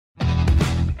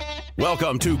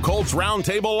Welcome to Colts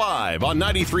Roundtable Live on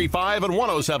 93.5 and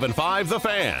 107.5 The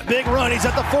Fan. Big run. He's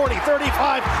at the 40,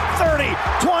 35, 30,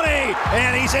 20,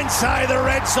 and he's inside the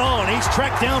red zone. He's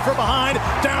tracked down from behind,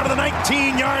 down to the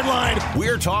 19-yard line.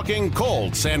 We're talking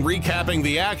Colts and recapping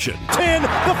the action. 10,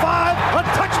 the 5, a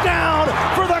touchdown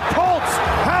for the Colts.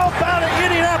 How about it?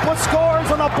 Indianapolis scores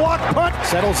on a block punt.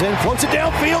 Settles in, floats it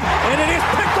downfield, and it is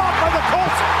picked off by the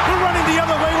Colts. They're running the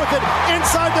other way with it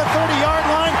inside the 30-yard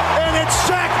line, and it's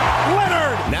Shaq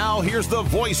Leonard. Now here's the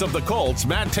voice of the Colts,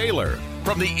 Matt Taylor,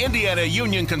 from the Indiana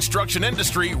Union Construction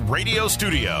Industry Radio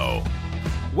Studio.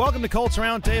 Welcome to Colts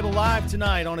Roundtable Live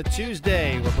tonight on a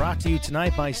Tuesday. We're brought to you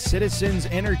tonight by Citizens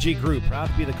Energy Group. Proud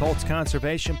to be the Colts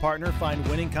conservation partner. Find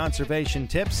winning conservation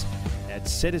tips at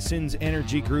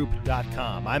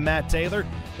citizensenergygroup.com. I'm Matt Taylor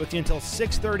with you until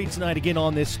 6:30 tonight. Again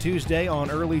on this Tuesday on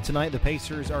early tonight. The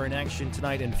Pacers are in action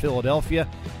tonight in Philadelphia.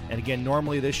 And again,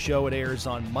 normally this show it airs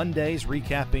on Mondays,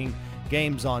 recapping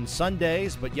games on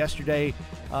Sundays. But yesterday,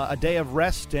 a day of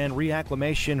rest and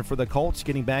reacclimation for the Colts,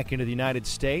 getting back into the United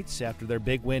States after their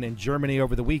big win in Germany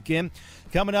over the weekend.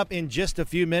 Coming up in just a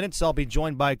few minutes, I'll be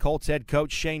joined by Colts head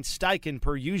coach Shane Steichen,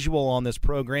 per usual on this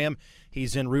program.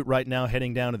 He's en route right now,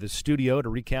 heading down to the studio to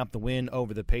recap the win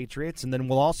over the Patriots. And then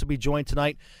we'll also be joined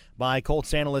tonight by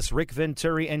Colts analysts Rick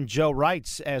Venturi and Joe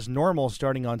Reitz, as normal,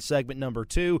 starting on segment number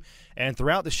 2. And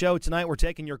throughout the show tonight, we're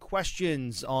taking your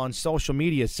questions on social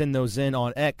media. Send those in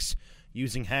on X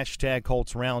using hashtag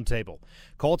Colts Roundtable.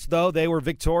 Colts, though, they were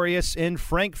victorious in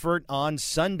Frankfurt on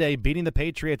Sunday, beating the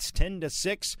Patriots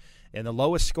 10-6 in the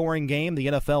lowest scoring game the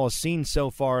NFL has seen so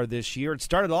far this year. It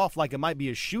started off like it might be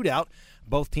a shootout.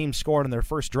 Both teams scored on their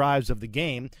first drives of the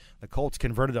game. The Colts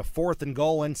converted a 4th and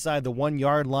goal inside the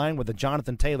 1-yard line with a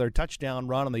Jonathan Taylor touchdown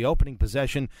run on the opening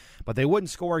possession, but they wouldn't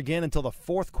score again until the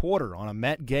fourth quarter on a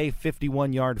Matt Gay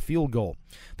 51-yard field goal.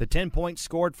 The 10 points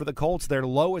scored for the Colts, their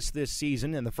lowest this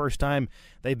season, and the first time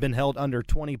they've been held under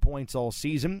 20 points all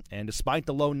season. And despite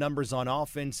the low numbers on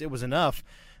offense, it was enough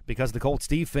because the Colts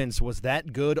defense was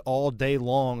that good all day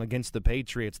long against the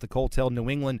Patriots. The Colts held New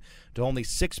England to only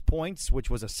 6 points,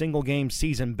 which was a single-game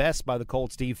season best by the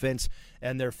Colts defense,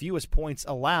 and their fewest points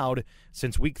allowed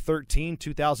since Week 13,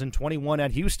 2021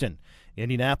 at Houston.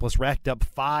 Indianapolis racked up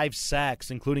 5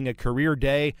 sacks, including a career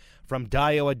day from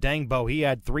Dayo Adangbo. He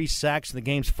had 3 sacks in the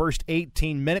game's first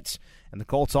 18 minutes, and the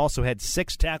Colts also had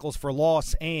 6 tackles for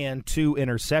loss and 2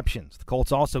 interceptions. The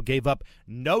Colts also gave up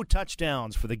no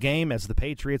touchdowns for the game as the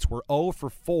Patriots were 0 for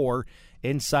 4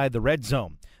 inside the red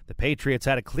zone. The Patriots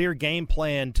had a clear game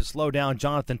plan to slow down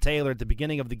Jonathan Taylor at the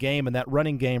beginning of the game in that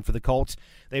running game for the Colts.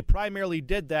 They primarily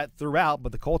did that throughout,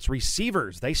 but the Colts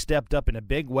receivers, they stepped up in a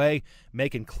big way,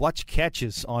 making clutch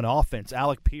catches on offense.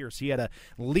 Alec Pierce, he had a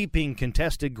leaping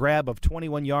contested grab of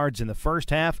 21 yards in the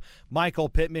first half. Michael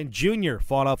Pittman Jr.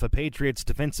 fought off a Patriots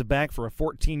defensive back for a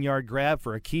 14-yard grab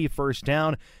for a key first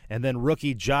down. And then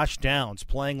rookie Josh Downs,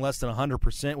 playing less than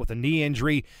 100% with a knee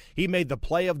injury. He made the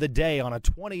play of the day on a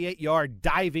 28-yard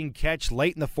diving catch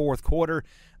late in the fourth quarter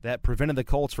that prevented the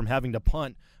Colts from having to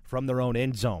punt from their own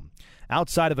end zone.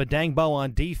 Outside of Adangbo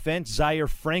on defense, Zaire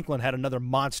Franklin had another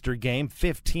monster game,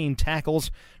 15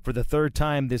 tackles for the third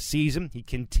time this season. He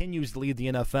continues to lead the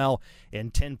NFL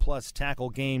in 10-plus tackle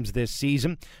games this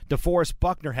season. DeForest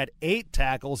Buckner had 8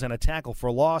 tackles and a tackle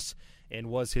for loss and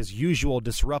was his usual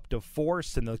disruptive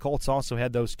force. And the Colts also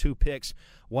had those 2 picks,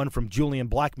 one from Julian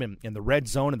Blackmon in the red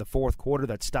zone in the fourth quarter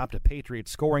that stopped a Patriots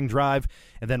scoring drive.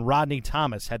 And then Rodney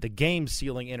Thomas had the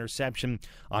game-sealing interception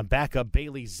on backup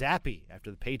Bailey Zappi after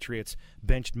the Patriots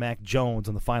benched Mac Jones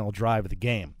on the final drive of the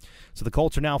game. So the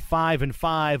Colts are now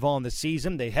 5-5 on the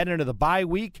season. They head into the bye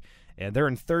week, and they're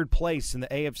in third place in the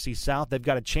AFC South. They've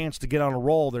got a chance to get on a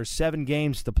roll. There's 7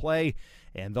 games to play,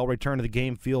 and they'll return to the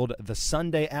game field the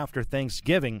Sunday after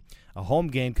Thanksgiving, a home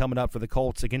game coming up for the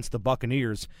Colts against the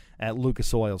Buccaneers at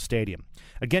Lucas Oil Stadium.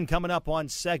 Again, coming up on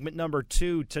segment number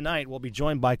 2 tonight, we'll be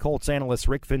joined by Colts analysts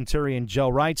Rick Venturi and Joe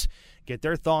Reitz. Get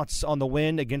their thoughts on the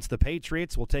win against the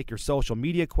Patriots. We'll take your social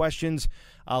media questions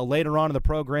later on in the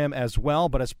program as well.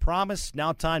 But as promised,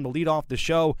 now time to lead off the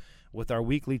show with our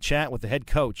weekly chat with the head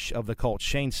coach of the Colts,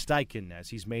 Shane Steichen,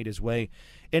 as he's made his way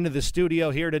into the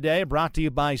studio here today, brought to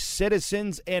you by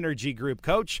Citizens Energy Group.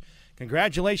 Coach,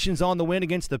 congratulations on the win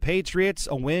against the Patriots,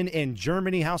 a win in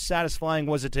Germany. How satisfying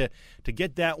was it to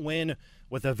get that win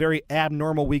with a very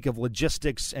abnormal week of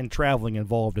logistics and traveling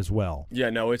involved as well? Yeah,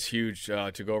 no, it's huge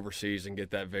to go overseas and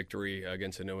get that victory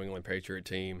against the New England Patriot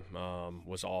team.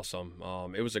 Was awesome.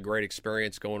 It was a great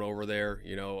experience going over there.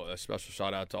 You know, a special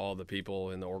shout out to all the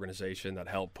people in the organization that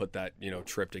helped put that,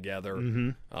 trip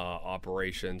together,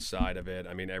 operations side of it.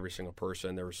 I mean, every single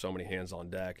person, there were so many hands on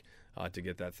deck to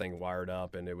get that thing wired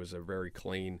up, and it was a very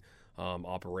clean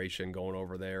operation going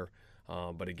over there.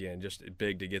 But again, just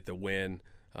big to get the win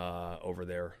over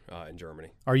there in Germany.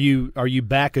 Are you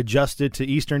back adjusted to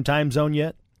Eastern time zone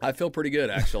yet? I feel pretty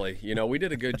good, actually. We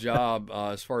did a good job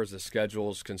as far as the schedule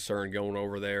is concerned going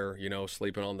over there,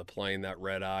 sleeping on the plane that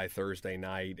red eye Thursday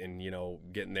night and,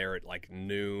 getting there at like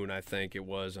noon, I think it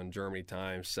was on Germany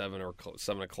time, 7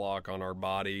 o'clock on our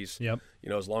bodies. Yep.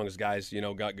 As long as guys,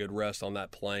 got good rest on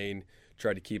that plane,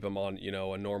 tried to keep them on,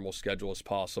 a normal schedule as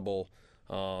possible.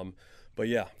 But,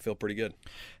 yeah, feel pretty good.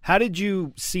 How did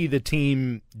you see the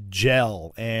team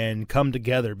gel and come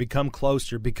together, become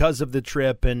closer because of the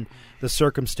trip and the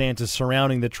circumstances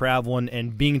surrounding the travel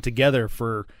and being together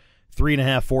for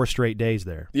 3.5, 4 straight days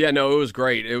there? Yeah, no, it was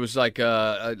great. It was like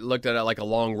I looked at it like a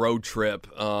long road trip,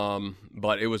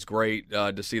 but it was great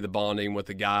to see the bonding with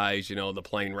the guys, the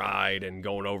plane ride and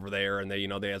going over there. And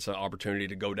they had some opportunity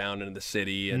to go down into the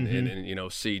city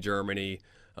and see Germany.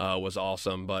 Was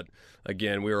awesome, but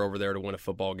again, we were over there to win a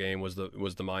football game. Was the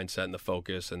mindset and the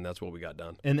focus, and that's what we got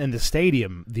done. And the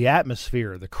stadium, the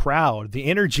atmosphere, the crowd, the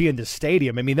energy in the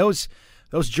stadium. I mean, those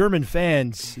German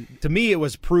fans. To me, it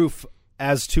was proof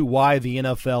as to why the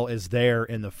NFL is there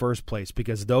in the first place,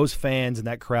 because those fans and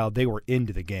that crowd, they were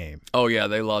into the game. Oh yeah,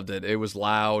 they loved it. It was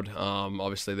loud.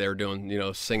 Obviously, they were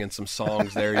doing singing some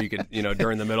songs there. You could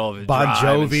during the middle of a Bon drive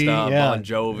Jovi, and stuff, yeah. Bon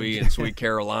Jovi and Sweet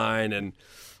Caroline and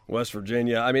West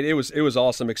Virginia. I mean, it was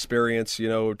awesome experience,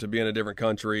 to be in a different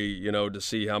country, to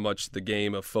see how much the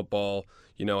game of football,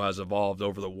 has evolved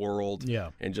over the world.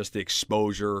 Yeah. And just the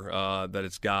exposure that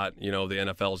it's got, the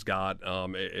NFL's got.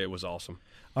 It was awesome.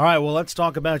 All right, well, let's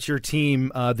talk about your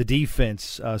team. The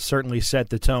defense certainly set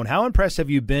the tone. How impressed have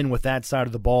you been with that side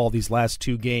of the ball these last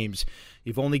 2 games?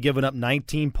 You've only given up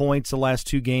 19 points the last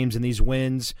 2 games in these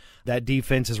wins. That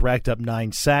defense has racked up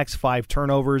 9 sacks, 5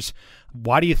 turnovers.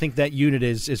 Why do you think that unit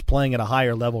is playing at a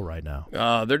higher level right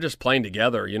now? They're just playing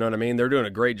together, you know what I mean? They're doing a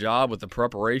great job with the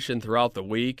preparation throughout the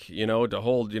week, to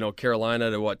hold, Carolina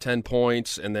to 10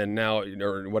 points and then now,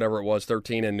 or whatever it was,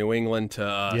 13 in New England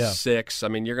to 6. I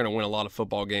mean, you're going to win a lot of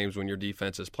football games when your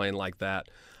defense is playing like that.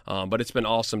 But it's been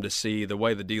awesome to see the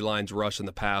way the D-line's rushing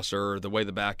the passer, the way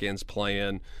the back end's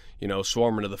playing,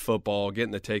 swarming to the football,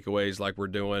 getting the takeaways like we're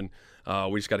doing.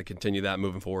 We just got to continue that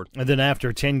moving forward. And then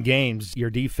after 10 games, your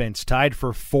defense tied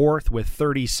for 4th with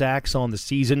 30 sacks on the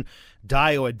season.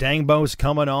 Dio Adangbo's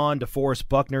coming on. DeForest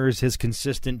Buckner's his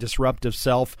consistent disruptive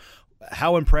self.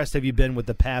 How impressed have you been with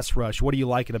the pass rush? What are you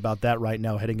liking about that right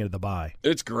now heading into the bye?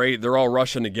 It's great. They're all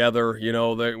rushing together. We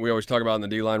always talk about in the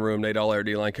D-line room, Nate Allaire,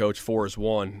 D-line coach, 4 is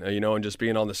 1, and just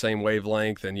being on the same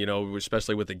wavelength and,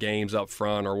 especially with the games up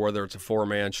front or whether it's a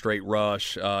 4-man straight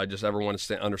rush, just everyone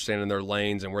understanding their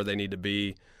lanes and where they need to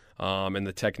be. And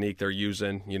the technique they're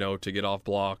using, to get off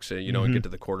blocks, and get to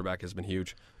the quarterback has been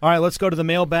huge. All right, let's go to the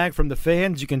mailbag from the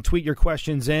fans. You can tweet your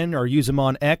questions in or use them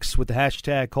on X with the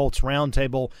hashtag Colts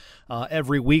Roundtable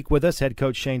every week with us. Head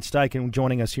coach Shane Steichen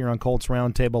joining us here on Colts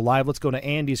Roundtable Live. Let's go to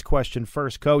Andy's question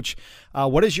first. Coach,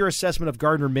 what is your assessment of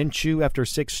Gardner Minshew after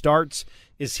 6 starts?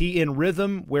 Is he in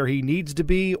rhythm where he needs to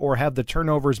be, or have the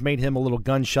turnovers made him a little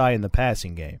gun-shy in the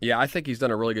passing game? Yeah, I think he's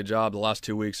done a really good job the last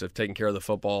 2 weeks of taking care of the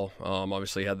football.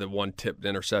 Obviously, he had the one tipped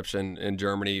interception in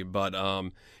Germany, but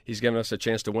he's given us a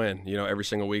chance to win. Every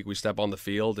single week we step on the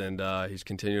field, and he's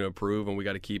continuing to improve, and we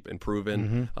got to keep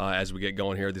improving as we get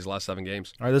going here these last 7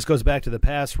 games. All right, this goes back to the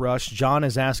pass rush. John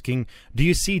is asking, do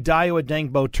you see Dio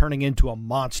Adangbo turning into a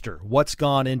monster? What's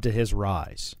gone into his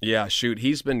rise? Yeah, shoot,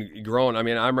 he's been growing. I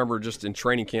mean, I remember just in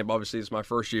training camp, obviously it's my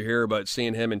first year here, but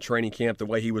seeing him in training camp, the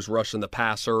way he was rushing the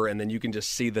passer, and then you can just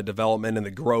see the development and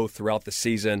the growth throughout the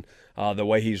season, the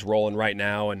way he's rolling right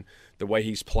now and the way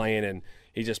he's playing, and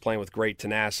he's just playing with great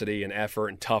tenacity and effort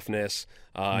and toughness,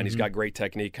 and he's got great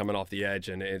technique coming off the edge,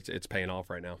 and it's paying off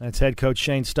right now. That's head coach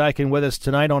Shane Steichen with us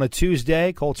tonight on a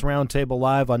Tuesday. Colts Roundtable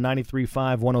Live on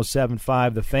 93.5,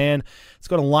 107.5 The Fan. Let's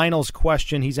go to Lionel's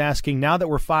question. He's asking, now that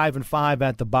we're 5-5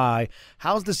 at the bye,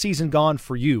 how's the season gone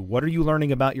for you? What are you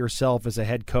learning about yourself as a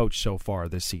head coach so far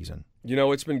this season?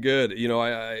 It's been good.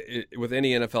 With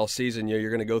any NFL season, you're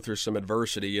going to go through some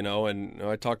adversity, and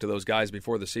I talked to those guys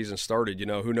before the season started,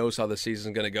 who knows how the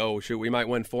season's going to go. Shoot, we might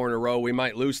win 4 in a row. We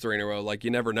might lose 3 in a row. Like, you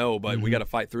never know, but we got to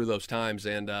fight through those times.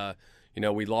 And,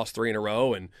 we lost 3 in a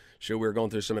row, and we were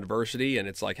going through some adversity, and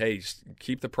it's like, hey,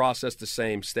 keep the process the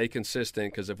same, stay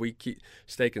consistent, because if we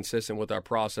stay consistent with our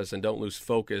process and don't lose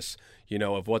focus,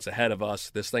 of what's ahead of us,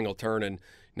 this thing will turn, and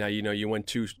now, you win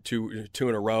two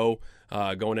in a row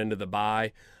going into the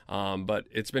bye. But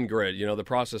it's been great. The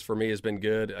process for me has been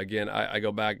good. Again, I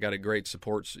go back, got a great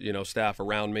support, staff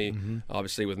around me,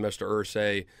 obviously with Mr.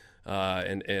 Irsay,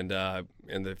 and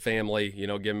the family,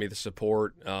 giving me the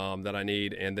support that I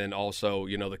need, and then also,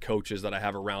 the coaches that I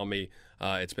have around me.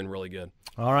 It's been really good.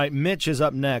 All right, Mitch is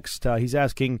up next. He's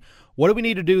asking, what do we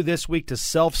need to do this week to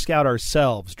self-scout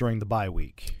ourselves during the bye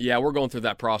week? Yeah, we're going through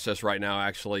that process right now,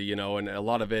 actually, and a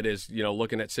lot of it is,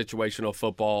 looking at situational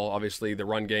football, obviously the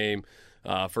run game,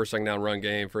 first, second down run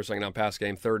game, first, second down pass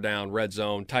game, third down, red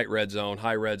zone, tight red zone,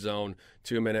 high red zone,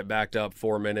 2-minute backed up,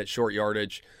 4-minute, short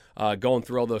yardage, going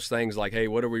through all those things like, hey,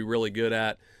 what are we really good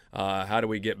at? How do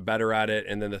we get better at it?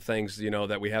 And then the things,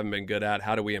 that we haven't been good at,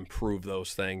 how do we improve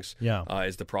those things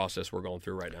is the process we're going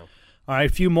through right now. All right,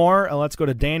 a few more. Let's go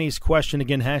to Danny's question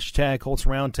again, hashtag Colts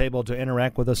Roundtable to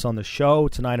interact with us on the show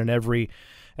tonight and every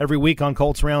week on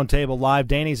Colts Roundtable Live.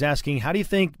 Danny's asking, how do you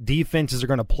think defenses are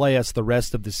going to play us the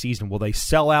rest of the season? Will they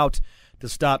sell out to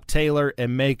stop Taylor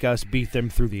and make us beat them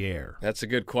through the air? That's a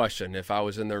good question. If I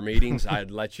was in their meetings,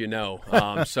 I'd let you know.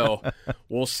 So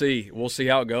we'll see. We'll see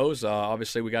how it goes.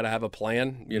 Obviously, we got to have a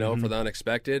plan, for the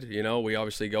unexpected. We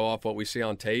obviously go off what we see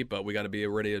on tape, but we got to be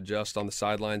ready to adjust on the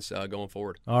sidelines going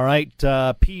forward. All right.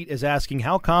 Pete is asking,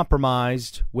 how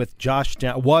compromised was Josh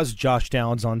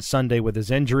Downs on Sunday with his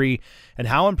injury, and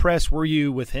how impressed were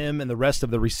you with him and the rest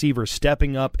of the receivers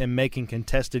stepping up and making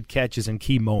contested catches in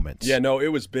key moments? Yeah, no, it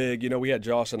was big. We had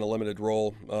Josh in a limited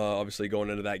role, obviously going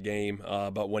into that game.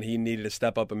 But when he needed to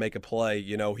step up and make a play,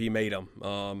 he made them.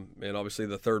 And obviously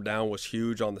the third down was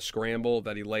huge on the scramble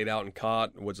that he laid out and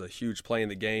caught. It was a huge play in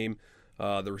the game.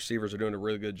 The receivers are doing a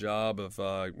really good job of,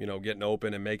 getting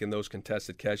open and making those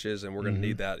contested catches, and we're going to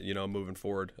need that, moving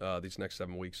forward these next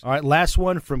 7 weeks. All right, last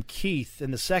one from Keith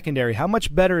in the secondary. How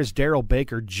much better is Darrell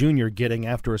Baker Jr. getting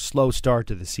after a slow start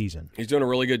to the season? He's doing a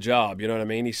really good job. You know what I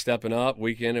mean? He's stepping up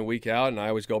week in and week out, and I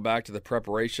always go back to the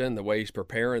preparation, the way he's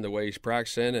preparing, the way he's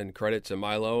practicing, and credit to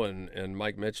Milo and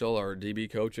Mike Mitchell, our DB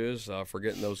coaches, for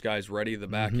getting those guys ready the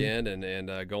back end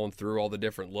and going through all the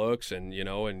different looks and,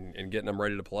 and getting them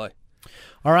ready to play.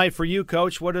 All right, for you,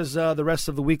 Coach, what does the rest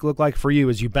of the week look like for you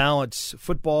as you balance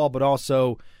football but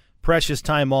also precious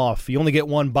time off? You only get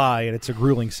one bye, and it's a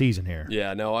grueling season here.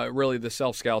 Yeah, no, really the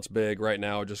self-scout's big right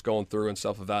now, just going through and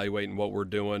self-evaluating what we're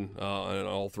doing in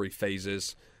all three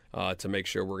phases to make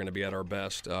sure we're going to be at our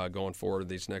best going forward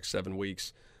these next 7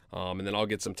 weeks. And then I'll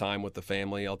get some time with the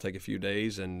family. I'll take a few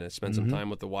days and spend some time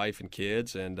with the wife and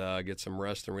kids and get some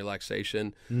rest and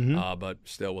relaxation, but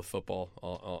still with football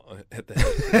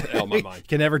on my mind.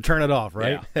 Can never turn it off,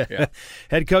 right? Yeah.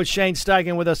 Head coach Shane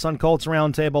Steichen with us on Colts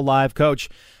Roundtable Live. Coach,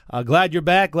 glad you're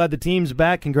back. Glad the team's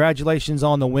back. Congratulations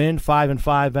on the win,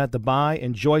 5-5 at the bye.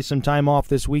 Enjoy some time off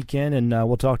this weekend, and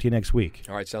we'll talk to you next week.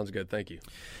 All right, sounds good. Thank you.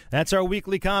 That's our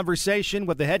weekly conversation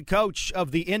with the head coach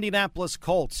of the Indianapolis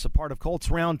Colts, a part of Colts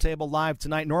Roundtable Live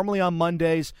tonight. Normally on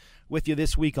Mondays, with you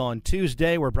this week on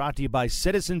Tuesday. We're brought to you by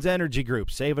Citizens Energy Group.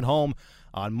 Save at home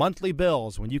on monthly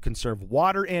bills when you conserve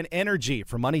water and energy.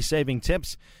 For money-saving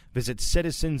tips, visit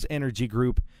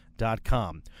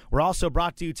citizensenergygroup.com. We're also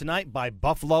brought to you tonight by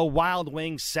Buffalo Wild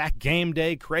Wings Sack Game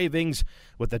Day Cravings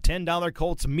with the $10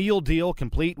 Colts meal deal,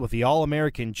 complete with the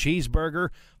All-American Cheeseburger,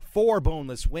 4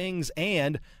 boneless wings,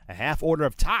 and a half order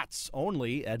of tots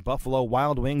only at Buffalo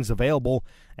Wild Wings, available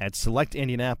at select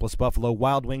Indianapolis Buffalo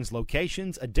Wild Wings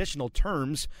locations. Additional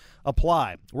terms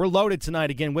apply. We're loaded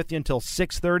tonight again with you until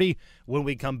 6:30. When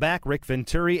we come back, Rick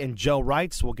Venturi and Joe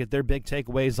Wrights will get their big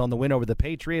takeaways on the win over the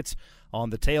Patriots on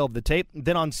the tail of the tape.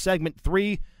 Then on segment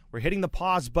 3, we're hitting the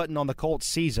pause button on the Colts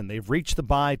season. They've reached the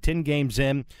bye, 10 games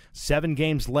in, 7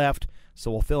 games left. So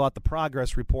we'll fill out the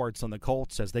progress reports on the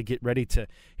Colts as they get ready to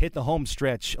hit the home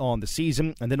stretch on the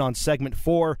season. And then on segment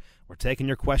 4, we're taking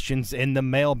your questions in the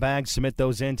mailbag. Submit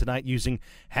those in tonight using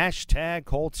hashtag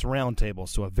Colts Roundtable.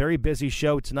 So a very busy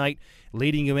show tonight,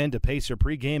 leading you into Pacer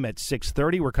pregame at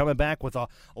 6:30. We're coming back with a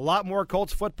lot more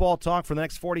Colts football talk for the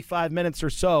next 45 minutes or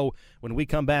so when we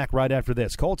come back right after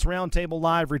this. Colts Roundtable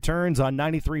Live returns on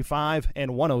 93.5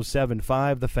 and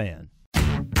 107.5 The Fan.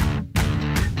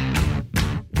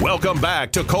 Welcome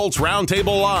back to Colts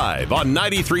Roundtable Live on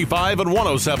 93.5 and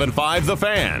 107.5 The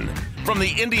Fan. From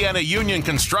the Indiana Union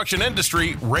Construction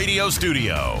Industry Radio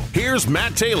Studio, here's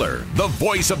Matt Taylor, the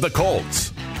voice of the Colts.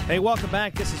 Hey, welcome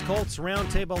back. This is Colts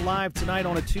Roundtable Live tonight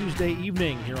on a Tuesday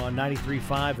evening here on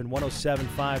 93.5 and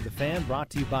 107.5 The Fan,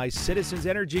 brought to you by Citizens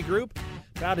Energy Group.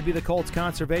 Proud to be the Colts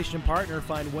conservation partner.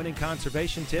 Find winning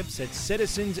conservation tips at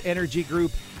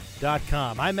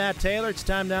citizensenergygroup.com. I'm Matt Taylor. It's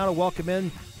time now to welcome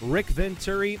in Rick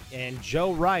Venturi and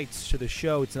Joe Wrights to the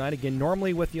show tonight. Again,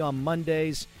 normally with you on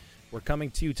Mondays. We're coming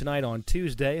to you tonight on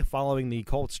Tuesday following the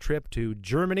Colts trip to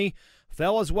Germany.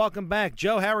 Fellas, welcome back.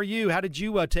 Joe, how are you? How did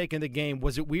you take in the game?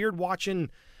 Was it weird watching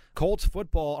Colts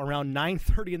football around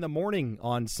 9:30 in the morning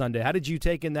on Sunday. How did you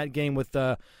take in that game with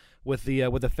the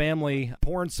family,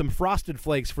 pouring some Frosted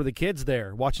Flakes for the kids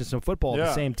there, watching some football at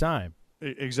the same time?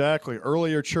 Exactly.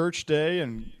 Earlier church day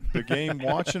and the game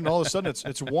watching. All of a sudden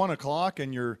it's 1 o'clock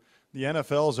and the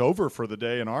NFL's over for the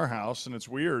day in our house, and it's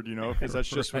weird, because that's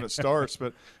just when it starts.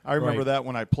 But I remember that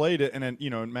when I played it, and then,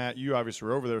 and Matt, you obviously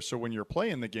were over there, so when you're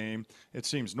playing the game, it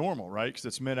seems normal, right? Because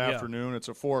it's mid-afternoon, It's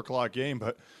a 4 o'clock game.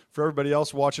 But for everybody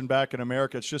else watching back in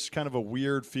America, it's just kind of a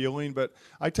weird feeling. But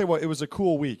I tell you what, it was a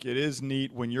cool week. It is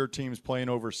neat when your team's playing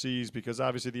overseas because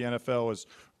obviously the NFL is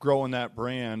growing that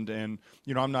brand. And,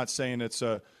 I'm not saying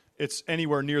it's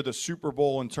anywhere near the Super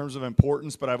Bowl in terms of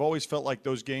importance, but I've always felt like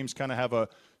those games kind of have a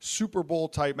Super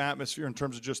Bowl-type atmosphere in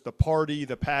terms of just the party,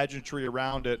 the pageantry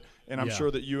around it, and I'm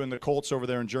sure that you and the Colts over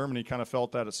there in Germany kind of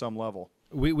felt that at some level.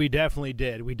 We definitely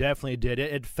did.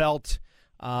 It felt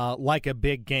like a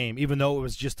big game, even though it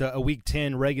was just a Week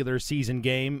 10 regular season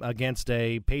game against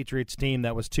a Patriots team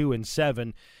that was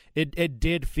 2-7. It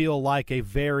did feel like a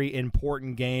very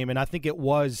important game, and I think it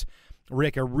was,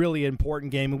 Rick, a really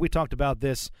important game. And we talked about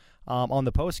this on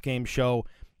the post-game show,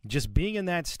 just being in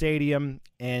that stadium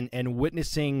and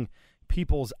witnessing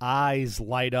people's eyes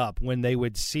light up when they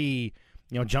would see,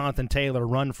 Jonathan Taylor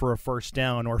run for a first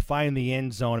down or find the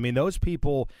end zone. I mean, those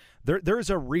people, there's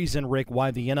a reason, Rick,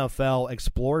 why the NFL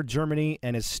explored Germany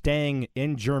and is staying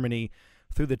in Germany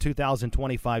through the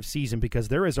 2025 season, because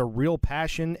there is a real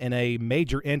passion and a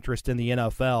major interest in the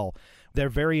NFL. They're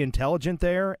very intelligent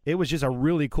there. It was just a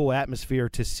really cool atmosphere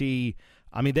to see.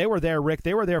 I mean, they were there, Rick.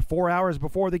 They were there 4 hours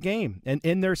before the game and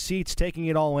in their seats taking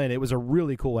it all in. It was a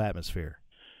really cool atmosphere.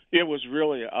 It was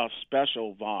really a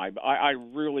special vibe. I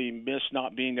really miss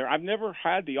not being there. I've never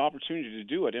had the opportunity to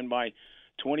do it in my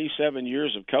 27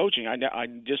 years of coaching. I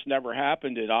just never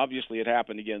happened. Obviously it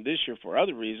happened again this year for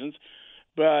other reasons.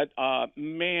 But,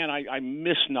 man, I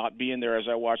miss not being there as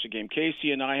I watched the game.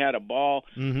 Casey and I had a ball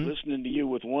listening to you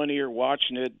with one ear,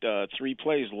 watching it 3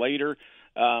 plays later.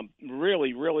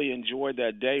 Really, really enjoyed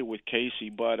that day with Casey.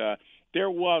 But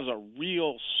there was a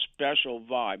real special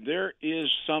vibe. There is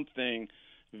something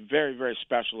very, very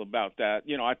special about that.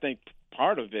 I think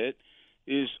part of it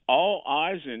is all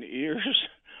eyes and ears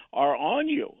are on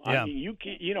you. Yeah. I mean, you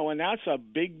can, and that's a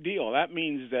big deal. That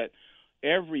means that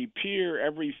every peer,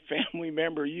 every family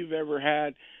member you've ever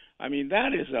had, I mean,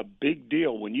 that is a big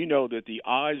deal when you know that the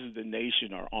eyes of the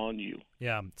nation are on you.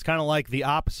 Yeah, it's kind of like the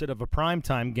opposite of a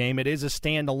primetime game. It is a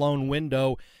standalone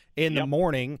window in the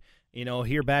morning.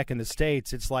 Here back in the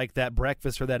States, it's like that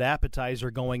breakfast or that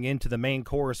appetizer going into the main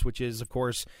course, which is, of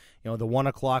course, the 1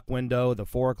 o'clock window, the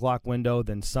 4 o'clock window,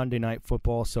 then Sunday night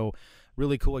football. So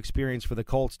really cool experience for the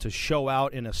Colts to show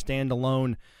out in a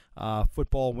standalone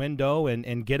football window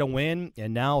and get a win,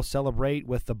 and now celebrate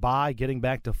with the bye, getting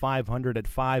back to 500 at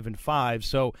 5-5.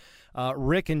 So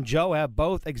Rick and Joe have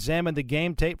both examined the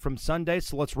game tape from Sunday,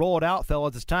 so let's roll it out,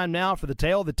 fellas. It's time now for the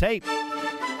tail of the tape.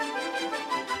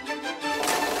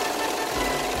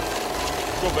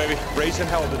 Go, baby. Raising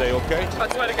hell today, okay?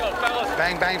 Let's let it go, fellas.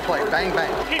 Bang, bang, play. Bang, bang.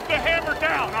 Keep the hammer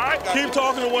down, all right? Keep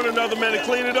talking to one another, man, and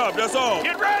clean it up. That's all.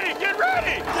 Get ready, get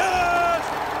ready.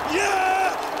 Yes!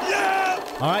 Yeah!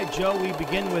 Yeah! All right, Joe, we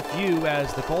begin with you.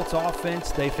 As the Colts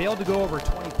offense, they failed to go over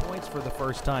 20 points for the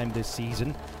first time this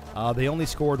season. They only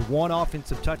scored 1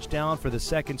 offensive touchdown for the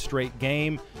second straight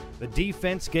game. The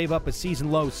defense gave up a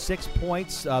season-low 6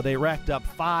 points. They racked up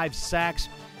 5 sacks,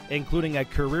 including a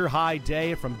career-high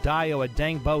day from Dayo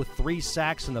Adangbo, 3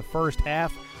 sacks in the first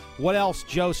half. What else,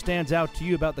 Joe, stands out to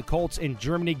you about the Colts in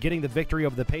Germany getting the victory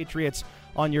over the Patriots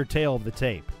on your tail of the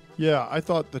tape? Yeah, I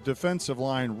thought the defensive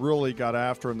line really got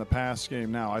after in the pass game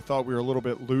now. I thought we were a little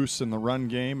bit loose in the run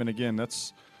game, and again,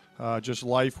 that's just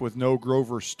life with no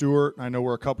Grover Stewart. I know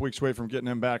we're a couple weeks away from getting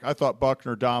him back. I thought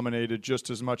Buckner dominated just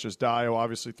as much as Dayo.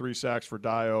 Obviously 3 sacks for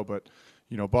Dayo, but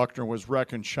Buckner was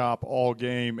wrecking shop all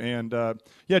game. And,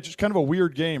 just kind of a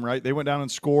weird game, right? They went down and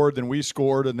scored, then we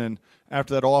scored, and then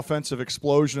after that offensive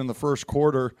explosion in the first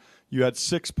quarter, you had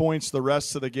 6 points the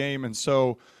rest of the game. And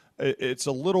so it's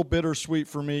a little bittersweet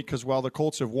for me because while the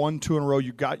Colts have won 2 in a row,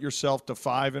 you got yourself to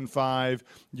 5-5.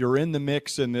 You're in the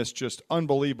mix in this just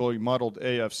unbelievably muddled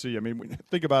AFC. I mean,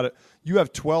 think about it. You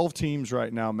have 12 teams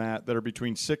right now, Matt, that are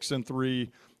between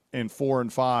 6-3 and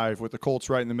 4-5, with the Colts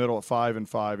right in the middle at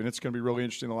 5-5, and it's going to be really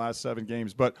interesting the last 7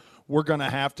 games. But we're going to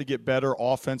have to get better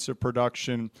offensive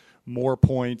production, more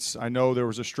points. I know there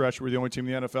was a stretch where we're the only team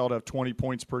in the NFL to have 20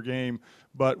 points per game,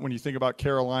 but when you think about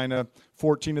Carolina,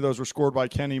 14 of those were scored by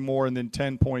Kenny Moore, and then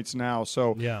 10 points now.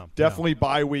 So definitely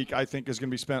bye week, I think, is going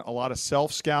to be spent a lot of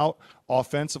self-scout.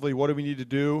 Offensively, what do we need to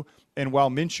do? And while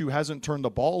Minshew hasn't turned the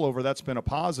ball over, that's been a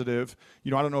positive. I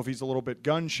don't know if he's a little bit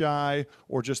gun-shy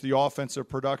or just the offensive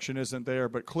production isn't there,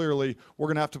 but clearly we're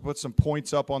going to have to put some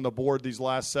points up on the board these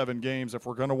last 7 games if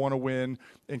we're going to want to win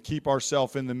and keep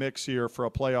ourselves in the mix here for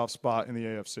a playoff spot in the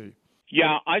AFC.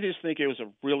 Yeah, I just think it was a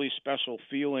really special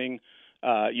feeling.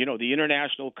 The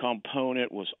international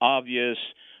component was obvious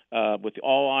with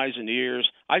all eyes and ears.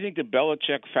 I think the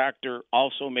Belichick factor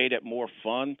also made it more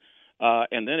fun.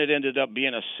 And then it ended up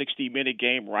being a 60-minute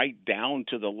game right down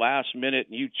to the last minute,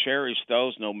 and you cherish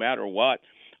those no matter what.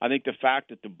 I think the fact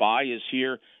that the bye is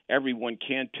here, everyone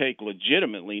can take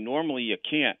legitimately. Normally you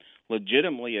can't.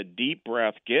 Legitimately a deep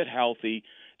breath, get healthy,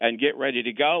 and get ready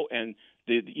to go. And,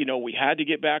 we had to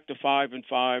get back to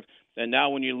 5-5. And now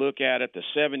when you look at it, the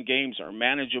 7 games are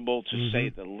manageable, to say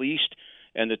the least.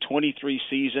 And the 23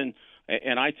 season,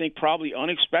 and I think probably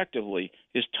unexpectedly,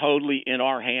 is totally in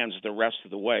our hands the rest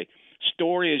of the way.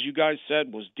 Story, as you guys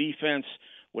said, was defense.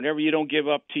 Whenever you don't give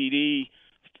up TD,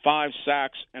 5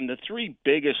 sacks, and the 3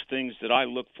 biggest things that I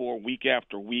look for week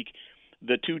after week,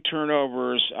 the 2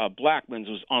 turnovers, Blackman's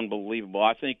was unbelievable.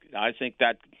 I think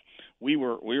that we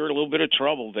were in a little bit of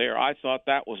trouble there. I thought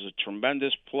that was a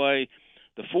tremendous play.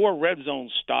 The 4 red zone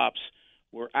stops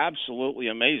were absolutely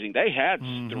amazing. They had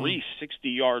 3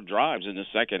 60-yard drives in the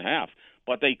second half,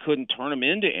 but they couldn't turn them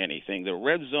into anything. The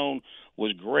red zone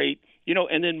was great.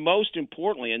 And then most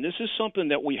importantly, and this is something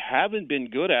that we haven't been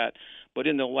good at, but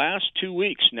in the last 2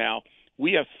 weeks now,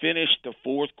 we have finished the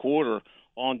fourth quarter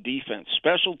on defense.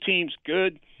 Special teams,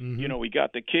 good. We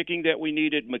got the kicking that we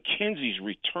needed. McKenzie's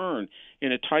return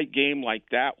in a tight game like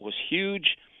that was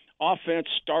huge. Offense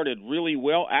started really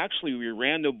well. Actually, we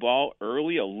ran the ball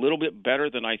early a little bit better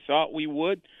than I thought we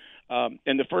would.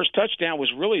 And the first touchdown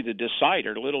was really the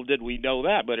decider. Little did we know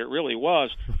that, but it really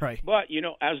was. Right. But,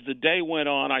 as the day went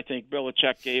on, I think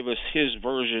Belichick gave us his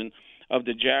version of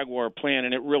the Jaguar plan,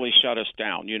 and it really shut us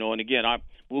down. And again,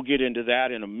 we'll get into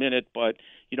that in a minute, but,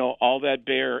 all that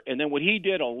bear. And then what he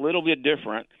did a little bit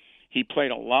different, he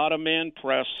played a lot of man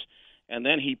press, and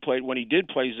then when he did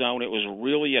play zone, it was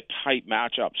really a tight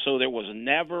matchup. So there was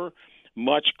never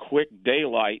much quick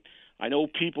daylight. I know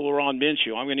people are on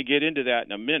Minshew. I'm going to get into that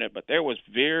in a minute, but there was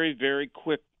very, very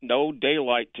quick, no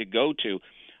daylight to go to.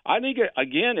 I think,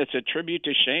 again, it's a tribute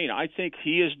to Shane. I think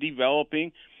he is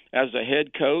developing as a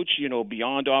head coach,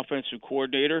 beyond offensive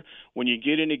coordinator, when you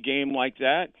get in a game like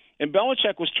that. And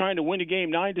Belichick was trying to win a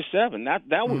game 9-7.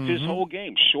 That was his whole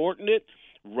game. Shorten it,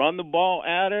 run the ball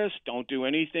at us, don't do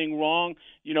anything wrong,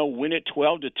 win it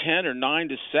 12-10 or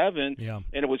 9-7. Yeah.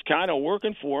 And it was kind of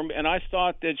working for him. And I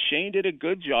thought that Shane did a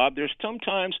good job. There's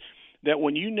sometimes that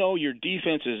when your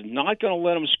defense is not going to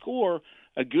let them score,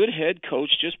 a good head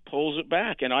coach just pulls it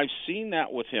back. And I've seen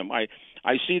that with him. I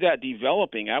see that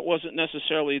developing. That wasn't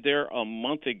necessarily there a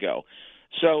month ago.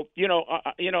 So,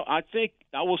 I think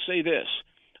I will say this.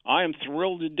 I am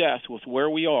thrilled to death with where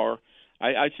we are.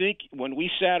 I think when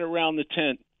we sat around the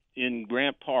tent in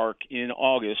Grant Park in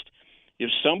August, if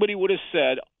somebody would have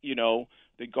said,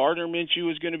 that Gardner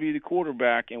Minshew is going to be the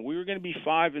quarterback and we were going to be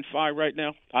 5-5 right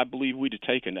now, I believe we'd have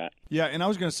taken that. Yeah, and I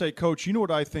was going to say, Coach, you know what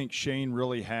I think Shane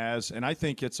really has, and I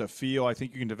think it's a feel. I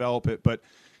think you can develop it, but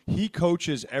he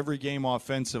coaches every game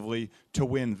offensively to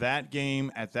win that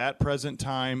game at that present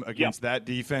time against that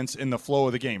defense in the flow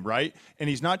of the game, right? And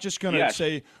he's not just going to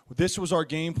say, this was our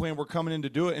game plan, we're coming in to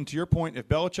do it. And to your point, if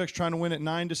Belichick's trying to win at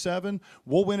 9-7,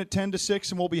 we'll win at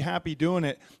 10-6 and we'll be happy doing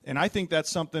it. And I think that's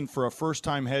something for a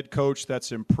first-time head coach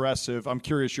that's impressive. I'm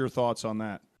curious your thoughts on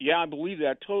that. Yeah, I believe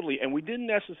that totally. And we didn't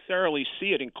necessarily see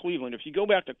it in Cleveland. If you go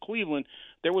back to Cleveland,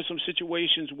 there were some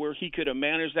situations where he could have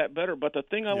managed that better. But the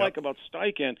thing I like about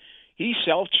Steichen, he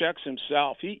self-checks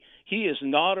himself. He is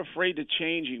not afraid to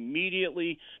change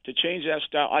immediately, to change that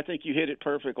style. I think you hit it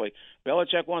perfectly.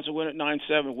 Belichick wants to win at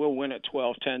 9-7. We'll win at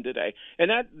 12-10 today. And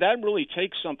that really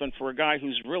takes something for a guy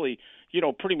who's really,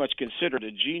 pretty much considered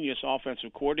a genius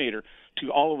offensive coordinator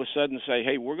to all of a sudden say,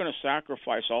 hey, we're going to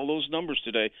sacrifice all those numbers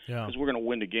today because we're going to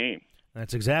win the game.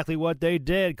 That's exactly what they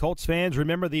did. Colts fans,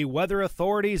 remember the weather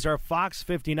authorities are Fox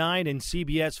 59 and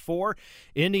CBS 4,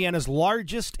 Indiana's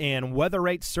largest and weather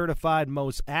rate certified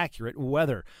most accurate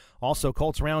weather. Also,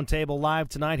 Colts Roundtable live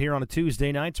tonight here on a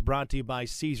Tuesday night. It's brought to you by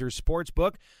Caesars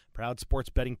Sportsbook, proud sports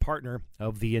betting partner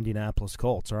of the Indianapolis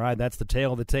Colts. All right, that's the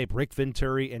tale of the tape. Rick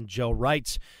Venturi and Joe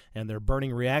Wrights and their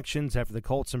burning reactions after the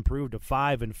Colts improved to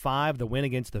 5-5, the win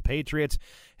against the Patriots,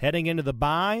 heading into the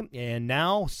bye. And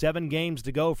now 7 games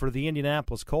to go for the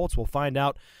Indianapolis Colts. We'll find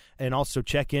out and also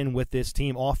check in with this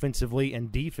team offensively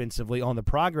and defensively on the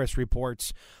progress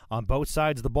reports on both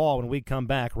sides of the ball when we come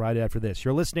back right after this.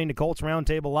 You're listening to Colts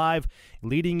Roundtable Live,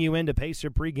 leading you into Pacer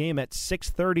pregame at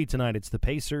 6:30 tonight. It's the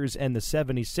Pacers and the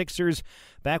 76ers.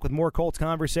 Back with more Colts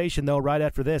conversation, though, right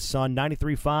after this on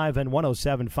 93.5 and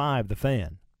 107.5 The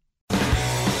Fan.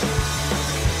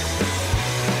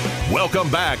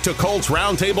 Welcome back to Colts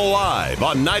Roundtable Live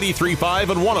on 93.5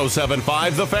 and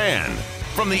 107.5 The Fan.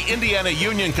 From the Indiana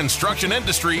Union Construction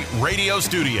Industry Radio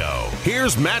Studio,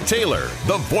 here's Matt Taylor,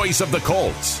 the voice of the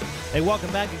Colts. Hey,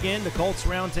 welcome back again to Colts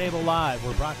Roundtable Live.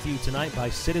 We're brought to you tonight by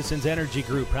Citizens Energy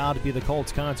Group, proud to be the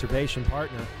Colts conservation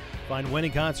partner. Find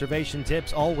winning conservation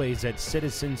tips always at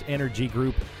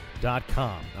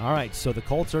citizensenergygroup.com. All right, so the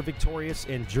Colts are victorious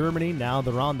in Germany. Now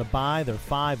they're on the bye. They're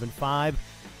 5-5.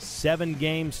 7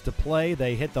 games to play.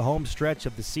 They hit the home stretch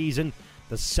of the season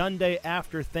the Sunday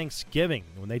after Thanksgiving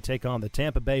when they take on the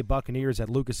Tampa Bay Buccaneers at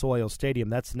Lucas Oil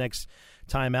Stadium. That's the next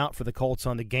time out for the Colts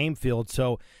on the game field.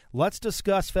 So let's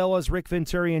discuss, fellas, Rick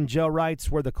Venturi and Joe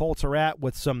Wrights, where the Colts are at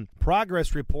with some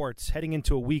progress reports heading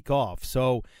into a week off.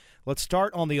 So let's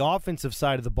start on the offensive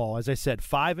side of the ball. As I said,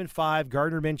 5-5.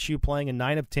 Gardner Minshew playing in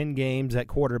 9 of 10 games at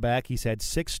quarterback. He's had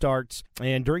 6 starts,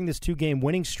 and during this 2-game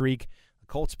winning streak,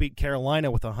 Colts beat Carolina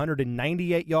with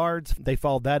 198 yards. They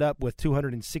followed that up with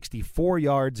 264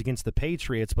 yards against the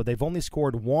Patriots, but they've only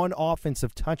scored 1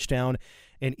 offensive touchdown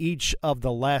in each of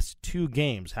the last 2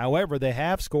 games. However, they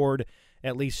have scored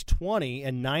at least 20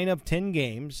 in 9 of 10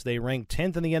 games. They ranked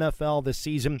 10th in the NFL this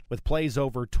season with plays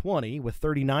over 20, with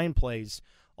 39 plays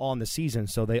on the season.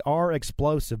 So they are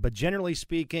explosive. But generally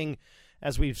speaking,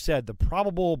 as we've said, the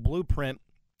probable blueprint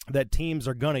that teams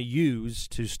are going to use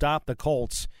to stop the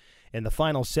Colts in the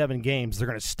final 7 games, they're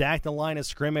going to stack the line of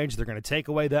scrimmage. They're going to take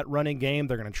away that running game.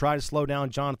 They're going to try to slow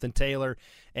down Jonathan Taylor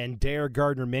and dare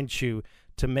Gardner Minshew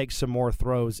to make some more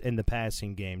throws in the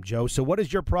passing game. Joe, so what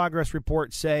does your progress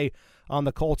report say on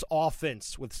the Colts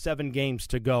offense with 7 games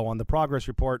to go on the progress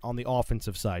report on the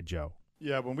offensive side, Joe?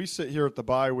 Yeah, when we sit here at the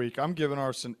bye week, I'm giving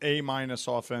ours an A-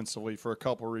 offensively for a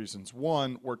couple reasons.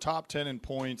 One, we're top 10 in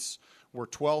points. We're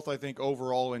 12th, I think,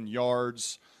 overall in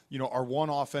yards. You know, our one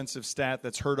offensive stat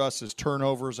that's hurt us is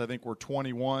turnovers. I think we're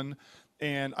 21.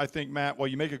 And I think, Matt, well,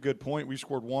 you make a good point. We've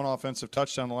scored 1 offensive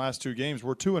touchdown in the last 2 games.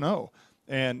 We're 2-0.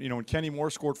 And, you know, when Kenny Moore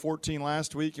scored 14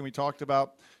 last week and we talked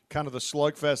about kind of the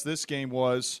slugfest this game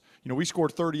was, you know, we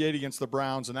scored 38 against the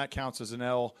Browns, and that counts as an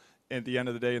L at the end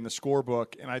of the day in the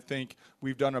scorebook. And I think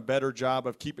we've done a better job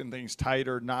of keeping things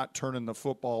tighter, not turning the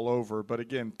football over. But,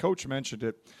 again, Coach mentioned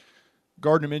it.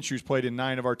 Gardner Minshew's played in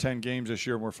 9 of our 10 games this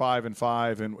year, and we're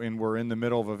 5-5, and we're in the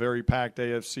middle of a very packed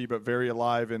AFC, but very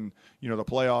alive in, you know, the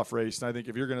playoff race. And I think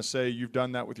if you're going to say you've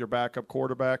done that with your backup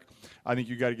quarterback, I think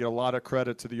you got to get a lot of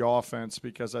credit to the offense,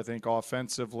 because I think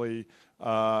offensively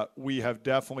we have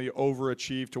definitely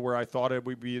overachieved to where I thought it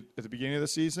would be at the beginning of the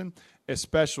season,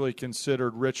 especially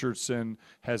considered Richardson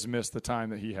has missed the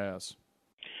time that he has.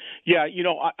 Yeah, you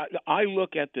know, I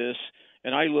look at this.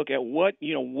 And I look at what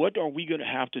are we going to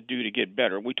have to do to get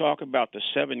better? We talk about the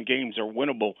 7 games are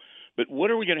winnable, but what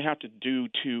are we going to have to do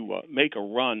to make a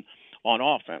run on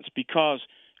offense? Because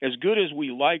as good as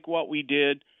we like what we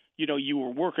did, you know,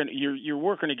 you're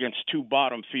working against 2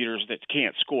 bottom feeders that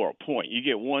can't score a point. You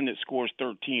get one that scores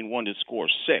 13, one that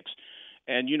scores 6,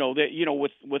 and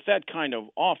with that kind of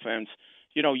offense,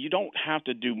 you know, you don't have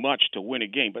to do much to win a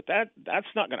game, but that's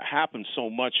not going to happen so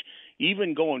much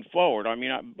even going forward. I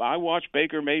mean, I watched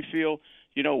Baker Mayfield,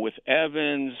 you know, with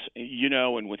Evans, you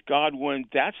know, and with Godwin.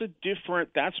 That's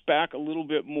back a little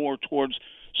bit more towards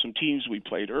some teams we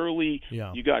played early.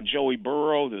 Yeah. You got Joey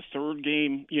Burrow, the 3rd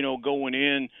game, you know, going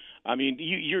in. I mean,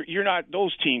 you're not;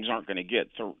 those teams aren't going to get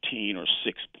 13 or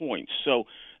 6 points. So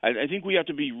I think we have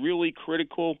to be really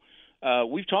critical.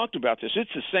 We've talked about this. It's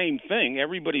the same thing.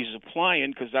 Everybody's applying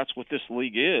because that's what this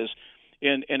league is.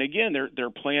 And again,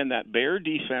 they're playing that bear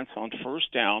defense on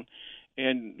first down.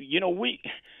 And, you know,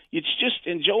 it's just,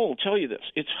 and Joel will tell you this,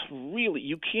 it's really,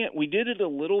 you can't, we did it a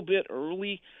little bit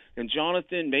early, and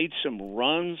Jonathan made some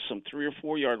runs, some 3 or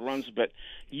 4 yard runs, but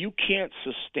you can't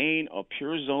sustain a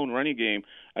pure zone running game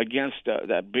against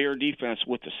that bear defense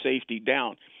with the safety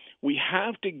down. We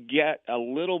have to get a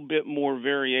little bit more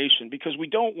variation, because we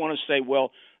don't want to say,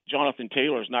 well, Jonathan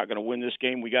Taylor's not going to win this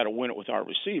game. We got to win it with our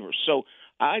receivers. So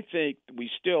I think we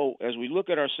still, as we look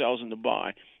at ourselves in the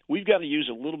bye, we've got to use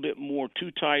a little bit more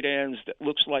 2 tight ends that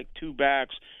looks like 2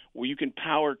 backs, where you can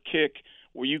power kick,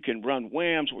 where you can run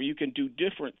whams, where you can do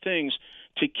different things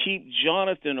to keep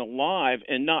Jonathan alive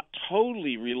and not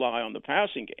totally rely on the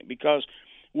passing game. Because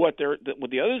what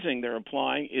the other thing they're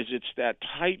applying is it's that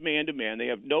tight man-to-man. They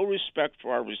have no respect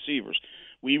for our receivers.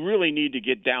 we really need to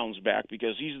get Downs back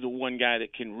because he's the one guy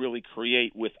that can really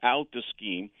create without the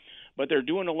scheme. But they're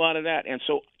doing a lot of that. And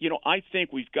so, I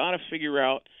think we've got to figure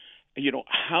out,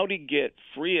 how to get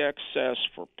free access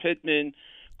for Pittman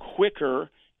quicker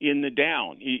in the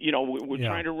down. We're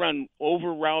trying to run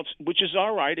over routes, which is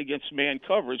all right against man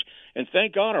coverage. And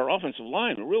thank God our offensive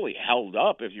line really held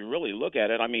up if you really look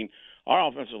at it. I mean, our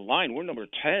offensive line, we're number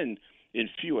 10 in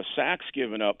fewest sacks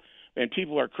given up. And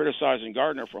people are criticizing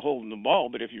Gardner for holding the ball.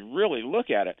 But if you really look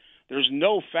at it, there's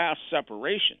no fast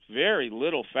separation, very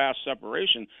little fast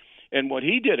separation. And what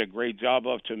he did a great job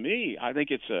of, to me, I think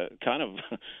it's a kind of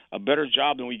a better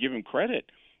job than we give him credit,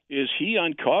 is he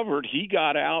uncovered, he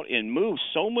got out and moved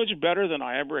so much better than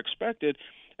I ever expected,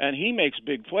 and he makes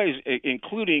big plays,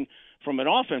 including from an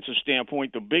offensive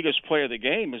standpoint, the biggest play of the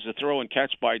game is the throw and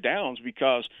catch by Downs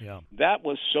because that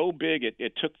was so big.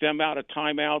 It took them out of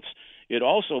timeouts. It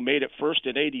also made it 1st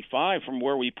and 85 from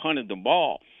where we punted the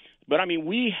ball. But, I mean,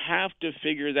 we have to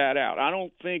figure that out. I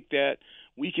don't think that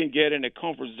we can get in a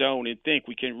comfort zone and think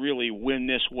we can really win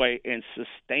this way and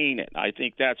sustain it. I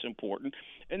think that's important.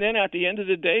 And then at the end of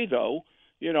the day, though,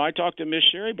 I talked to Miss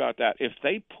Sherry about that. If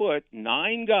they put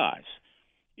 9 guys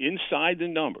inside the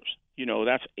numbers,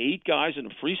 that's 8 guys and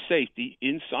a free safety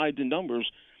inside the numbers,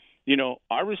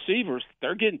 our receivers,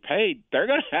 they're getting paid. They're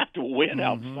going to have to win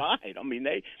outside. I mean,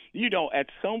 at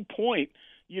some point,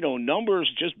 numbers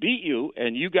just beat you,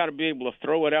 and you got to be able to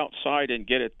throw it outside and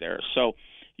get it there. So,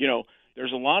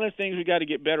 there's a lot of things we got to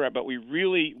get better at, but we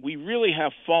really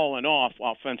have fallen off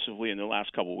offensively in the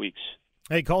last couple of weeks.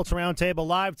 Hey, Colts Roundtable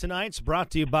Live tonight's brought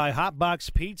to you by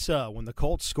Hotbox Pizza. When the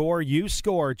Colts score, you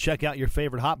score. Check out your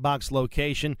favorite Hotbox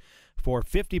location for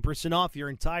 50% off your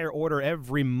entire order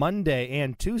every Monday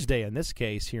and Tuesday, in this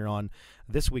case, here on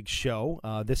this week's show,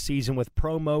 this season with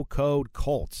promo code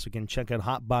Colts. Again, check out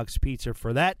Hotbox Pizza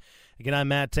for that. Again, I'm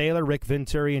Matt Taylor. Rick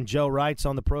Venturi and Joe Wright's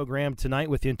on the program tonight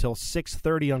with you until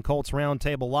 6:30 on Colts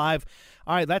Roundtable Live.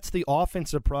 All right, that's the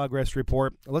offensive progress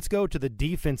report. Let's go to the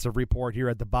defensive report here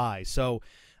at the bye. So,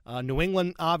 New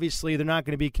England, obviously, they're not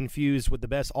going to be confused with the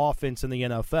best offense in the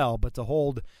NFL, but to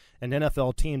hold an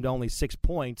NFL team to only 6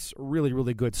 points, really,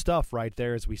 really good stuff right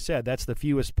there, as we said. That's the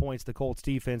fewest points the Colts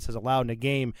defense has allowed in a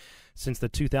game since the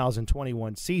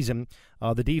 2021 season.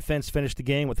 The defense finished the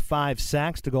game with 5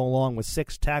 sacks to go along with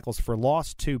 6 tackles for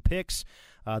loss, 2 picks.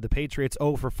 The Patriots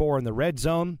 0 for 4 in the red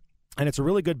zone, and it's a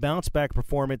really good bounce-back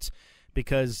performance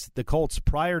because the Colts,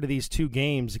 prior to these 2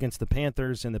 games against the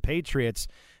Panthers and the Patriots,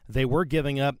 they were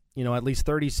giving up, at least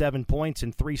 37 points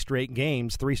in 3 straight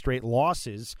games, 3 straight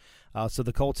losses. So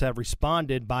the Colts have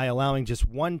responded by allowing just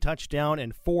 1 touchdown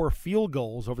and 4 field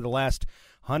goals over the last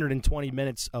 120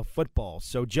 minutes of football.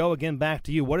 So, Joe, again, back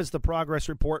to you. What is the progress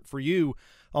report for you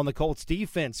on the Colts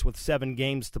defense with 7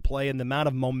 games to play and the amount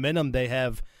of momentum they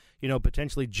have,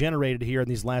 potentially generated here in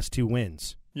these last 2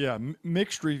 wins? Yeah,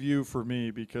 mixed review for me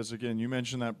because, again, you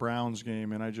mentioned that Browns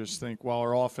game, and I just think while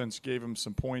our offense gave them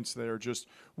some points there, just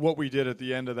what we did at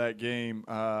the end of that game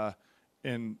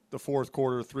in the fourth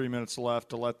quarter, 3 minutes left,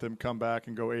 to let them come back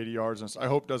and go 80 yards. And I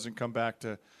hope doesn't come back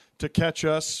to catch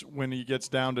us when he gets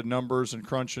down to numbers and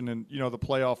crunching and, the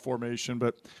playoff formation.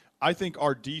 But I think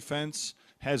our defense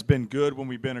has been good when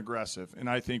we've been aggressive. And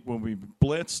I think when we've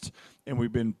blitzed and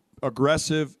we've been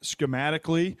aggressive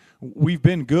schematically, we've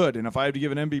been good. And if I had to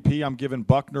give an MVP, I'm giving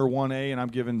Buckner 1A and I'm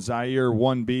giving Zaire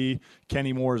 1B.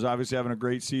 Kenny Moore is obviously having a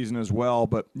great season as well.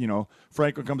 But,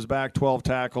 Franklin comes back, 12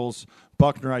 tackles.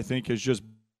 Buckner, I think, has just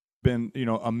been,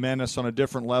 a menace on a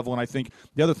different level. And I think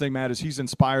the other thing, Matt, is he's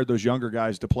inspired those younger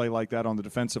guys to play like that on the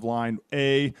defensive line,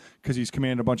 A, because he's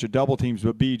commanded a bunch of double teams,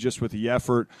 but B, just with the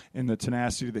effort and the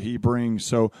tenacity that he brings.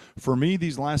 So for me,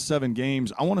 these last 7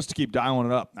 games, I want us to keep dialing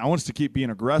it up. I want us to keep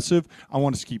being aggressive. I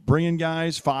want us to keep bringing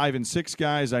guys, 5 and 6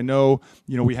 guys. I know,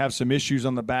 we have some issues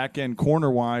on the back end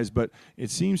corner-wise, but it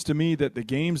seems to me that the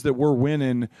games that we're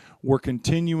winning, we're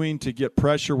continuing to get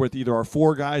pressure with either our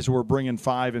 4 guys or we're bringing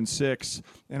 5 and 6.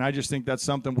 And I just think that's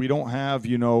something we don't have,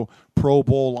 Pro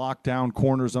Bowl lockdown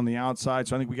corners on the outside.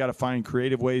 So I think we got to find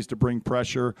creative ways to bring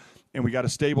pressure, and we got to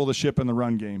stable the ship in the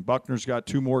run game. Buckner's got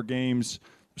 2 more games.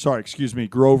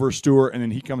 Grover, Stewart, and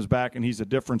then he comes back and he's a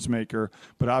difference maker.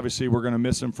 But obviously we're going to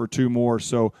miss him for 2 more.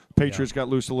 So Patriots got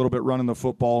loose a little bit running the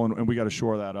football, and we got to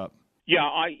shore that up. Yeah,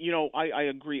 I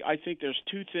agree. I think there's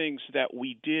 2 things that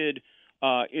we did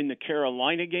in the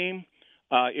Carolina game.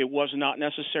 It was not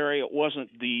necessary. It wasn't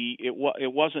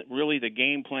really the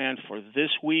game plan for this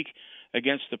week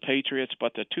against the Patriots.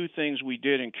 But the 2 things we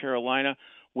did in Carolina,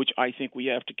 which I think we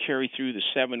have to carry through the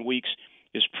 7 weeks,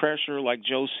 is pressure. Like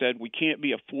Joe said, we can't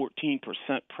be a 14%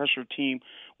 pressure team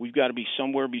We've got to be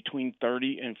somewhere between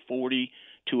 30 and 40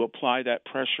 to apply that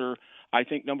pressure. I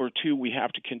think number 2, we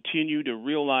have to continue to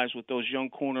realize with those young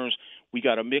corners, we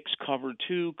got to mix cover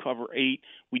 2, cover 8.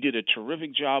 We did a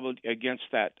terrific job against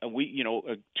that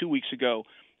 2 weeks ago.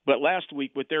 But last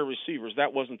week with their receivers,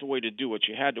 that wasn't the way to do it.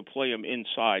 You had to play them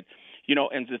inside.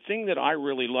 And the thing that I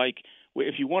really like,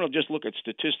 if you want to just look at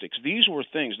statistics, these were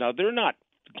things. Now, they're not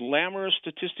glamorous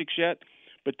statistics yet,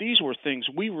 but these were things.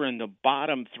 We were in the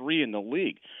bottom 3 in the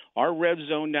league. Our red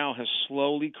zone now has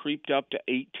slowly creeped up to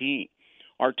 18.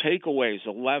 Our takeaways,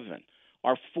 11.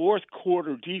 Our fourth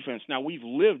quarter defense, now we've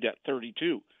lived at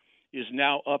 32, is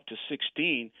now up to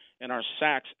 16, and our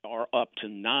sacks are up to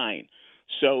 9.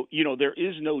 So, there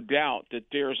is no doubt that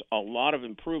there's a lot of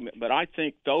improvement. But I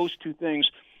think those 2 things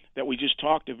that we just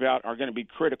talked about are going to be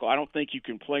critical. I don't think you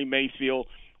can play Mayfield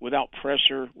without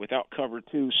pressure, without cover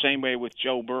 2, same way with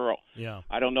Joe Burrow. Yeah.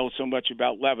 I don't know so much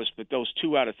about Levis, but those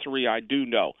 2 out of 3 I do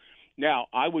know. Now,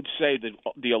 I would say that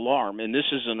the alarm, and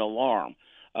this is an alarm,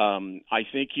 I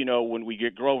think, when we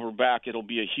get Grover back, it'll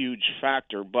be a huge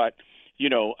factor. But,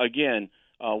 again,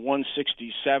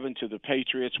 167 to the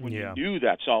Patriots when you knew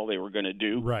that's all they were going to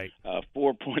do. Right.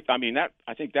 4 point. I mean,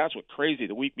 I think that's what crazy.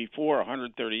 The week before,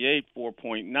 138,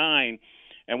 4.9,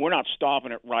 and we're not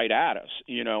stopping it right at us.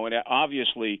 And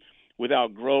obviously,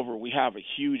 without Grover, we have a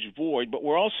huge void. But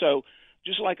we're also,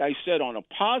 just like I said, on a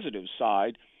positive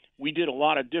side, we did a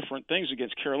lot of different things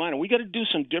against Carolina. We got to do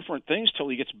some different things till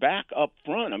he gets back up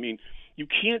front. I mean, you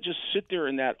can't just sit there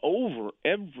in that over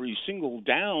every single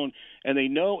down, and they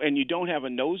know, and you don't have a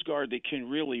nose guard that can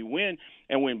really win.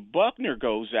 And when Buckner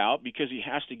goes out because he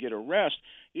has to get a rest,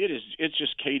 it's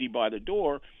just Katie by the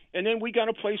door. And then we got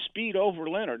to play speed over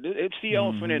Leonard. It's the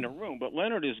elephant in the room, but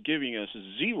Leonard is giving us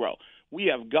 0. We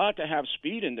have got to have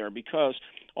speed in there because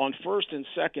on first and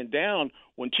second down,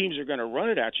 when teams are going to run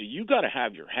it at you, you got to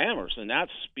have your hammers, and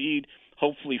that's speed.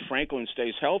 Hopefully Franklin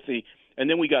stays healthy. And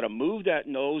then we got to move that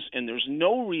nose, and there's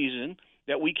no reason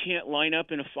that we can't line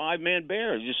up in a 5-man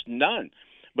bear, just none.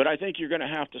 But I think you're going to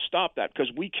have to stop that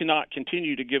because we cannot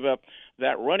continue to give up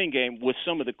that running game with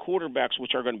some of the quarterbacks,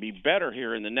 which are going to be better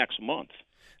here in the next month.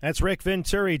 That's Rick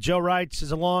Venturi. Joe Wrights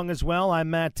is along as well.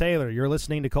 I'm Matt Taylor. You're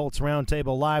listening to Colts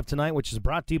Roundtable Live tonight, which is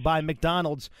brought to you by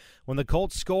McDonald's. When the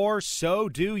Colts score, so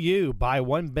do you. Buy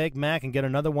 1 Big Mac and get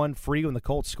another one free when the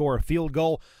Colts score a field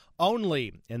goal.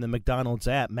 Only in the McDonald's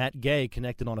app. Matt Gay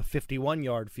connected on a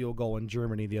 51-yard field goal in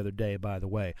Germany the other day, by the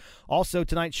way. Also,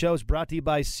 tonight's show is brought to you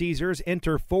by Caesars.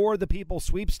 Enter For the People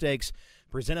sweepstakes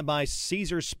presented by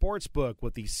Caesars Sportsbook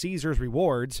with the Caesars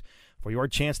Rewards for your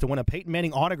chance to win a Peyton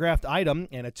Manning autographed item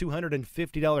and a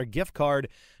 $250 gift card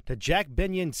to Jack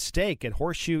Binion Steak at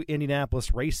Horseshoe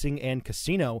Indianapolis Racing and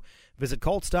Casino. Visit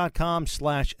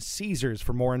Colts.com/Caesars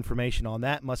for more information on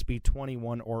that. Must be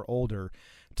 21 or older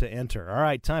to enter. All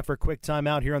right, time for a quick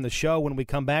timeout here on the show. When we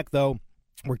come back, though,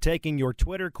 we're taking your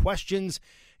Twitter questions.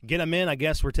 Get them in. I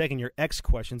guess we're taking your X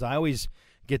questions. I always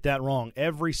get that wrong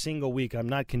every single week. I'm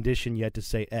not conditioned yet to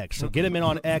say X. So get them in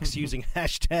on X using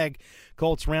hashtag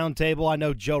Colts Roundtable. I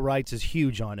know Joe Wrights is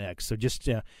huge on X, so just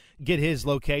get his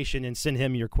location and send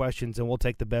him your questions, and we'll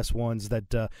take the best ones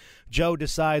that Joe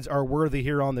decides are worthy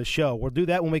here on the show. We'll do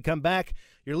that when we come back.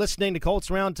 You're listening to Colts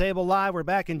Roundtable Live. We're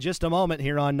back in just a moment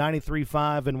here on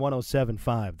 93.5 and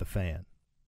 107.5 The Fan.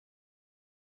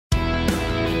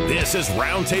 This is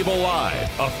Roundtable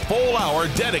Live, a full hour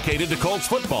dedicated to Colts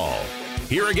football.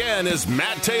 Here again is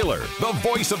Matt Taylor, the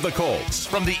voice of the Colts,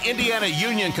 from the Indiana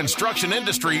Union Construction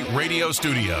Industry radio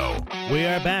studio. We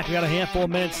are back. We got a handful of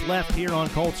minutes left here on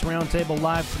Colts Roundtable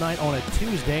Live tonight on a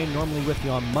Tuesday. Normally with you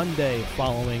on Monday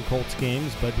following Colts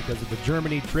games, but because of the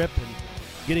Germany trip and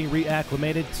getting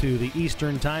reacclimated to the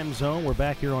Eastern time zone, we're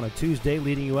back here on a Tuesday,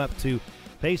 leading you up to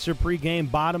Pacer pregame,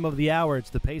 bottom of the hour.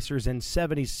 It's the Pacers and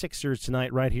 76ers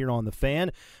tonight right here on The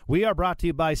Fan. We are brought to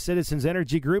you by Citizens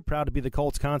Energy Group, proud to be the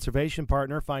Colts conservation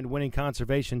partner. Find winning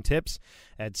conservation tips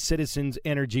at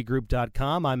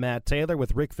citizensenergygroup.com. I'm Matt Taylor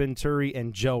with Rick Venturi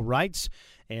and Joe Wrights.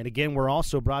 And again, we're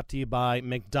also brought to you by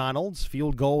McDonald's.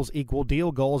 Field goals equal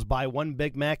deal goals. Buy 1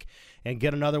 Big Mac and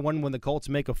get another one when the Colts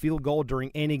make a field goal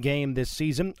during any game this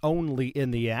season, only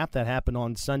in the app. That happened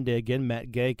on Sunday again.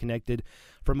 Matt Gay connected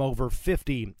from over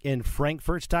 50 in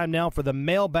Frankfurt. It's time now for the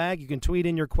mailbag. You can tweet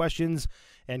in your questions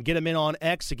and get them in on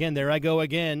X. Again, there I go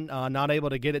again, not able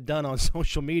to get it done on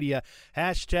social media.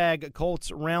 Hashtag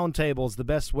Colts Roundtable is the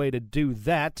best way to do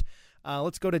that.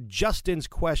 Let's go to Justin's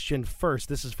question first.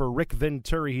 This is for Rick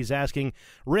Venturi. He's asking,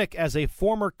 Rick, as a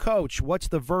former coach, what's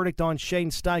the verdict on Shane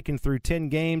Steichen through 10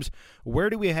 games? Where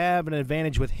do we have an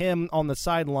advantage with him on the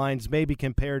sidelines, maybe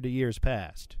compared to years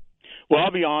past? Well,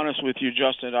 I'll be honest with you,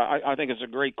 Justin. I think it's a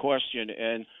great question,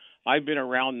 and I've been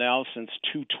around now since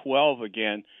 2012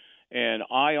 again, and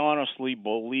I honestly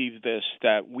believe this,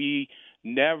 that we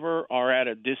never are at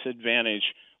a disadvantage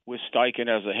with Steichen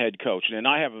as a head coach. And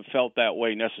I haven't felt that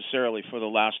way necessarily for the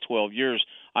last 12 years.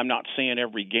 I'm not saying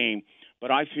every game,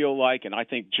 but I feel like, and I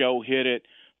think Joe hit it,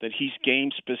 that he's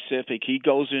game-specific. He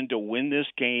goes in to win this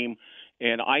game,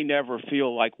 and I never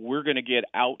feel like we're going to get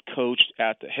out-coached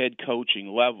at the head coaching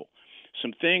level.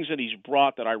 Some things that he's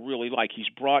brought that I really like. He's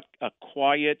brought a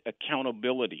quiet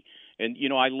accountability. And,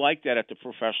 I like that at the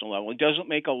professional level. He doesn't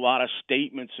make a lot of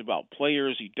statements about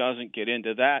players. He doesn't get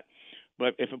into that.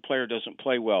 But if a player doesn't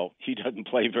play well, he doesn't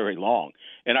play very long.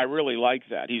 And I really like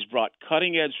that. He's brought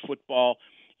cutting-edge football.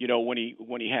 When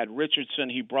he had Richardson,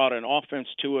 he brought an offense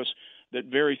to us that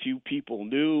very few people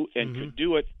knew and could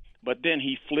do it. But then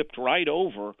he flipped right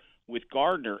over with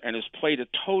Gardner and has played a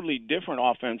totally different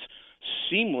offense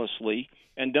seamlessly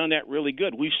and done that really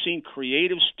good. We've seen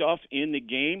creative stuff in the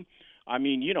game. I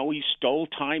mean, he stole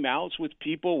timeouts with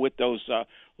people with those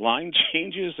line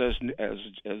changes,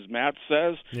 as Matt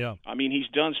says. Yeah. I mean, he's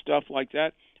done stuff like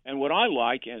that. And what I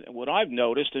like and what I've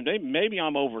noticed, and maybe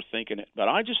I'm overthinking it, but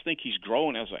I just think he's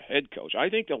growing as a head coach. I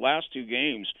think the last 2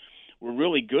 games were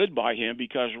really good by him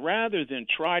because rather than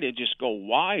try to just go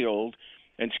wild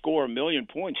and score 1 million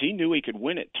points, he knew he could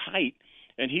win it tight.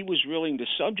 And he was willing to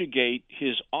subjugate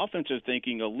his offensive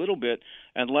thinking a little bit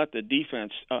and let the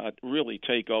defense really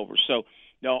take over. So,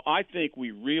 no, I think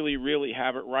we really, really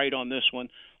have it right on this one.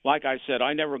 Like I said,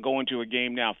 I never go into a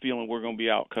game now feeling we're going to be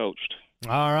out-coached.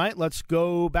 All right, let's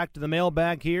go back to the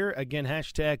mailbag here. Again,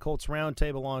 hashtag Colts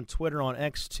Roundtable on Twitter, on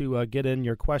X to get in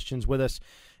your questions with us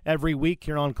every week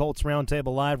here on Colts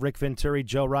Roundtable Live. Rick Venturi,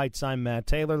 Joe Wrights, I'm Matt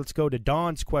Taylor. Let's go to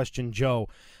Don's question, Joe.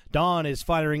 Don is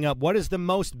firing up. What is the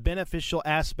most beneficial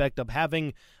aspect of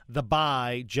having the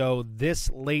bye, Joe,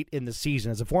 this late in the season?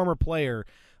 As a former player,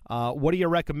 what do you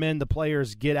recommend the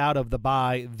players get out of the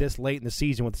bye this late in the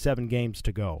season with 7 games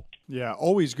to go? Yeah,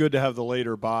 always good to have the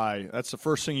later bye. That's the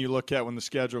first thing you look at when the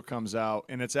schedule comes out.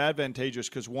 And it's advantageous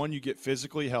because, 1, you get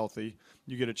physically healthy.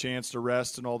 You get a chance to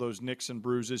rest and all those nicks and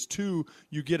bruises. 2,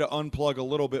 you get to unplug a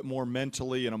little bit more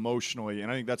mentally and emotionally. And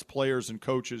I think that's players and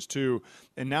coaches too.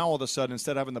 And now all of a sudden,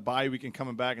 instead of having the bye week and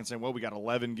coming back and saying, well, we got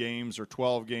 11 games or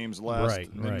 12 games left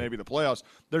and then maybe the playoffs,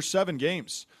 there's 7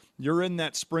 games. You're in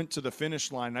that sprint to the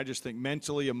finish line. I just think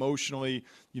mentally, emotionally,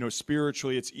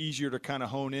 spiritually, it's easier to kind of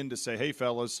hone in to say, hey,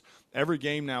 fellas, every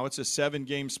game now, it's a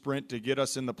 7-game sprint to get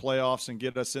us in the playoffs and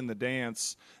get us in the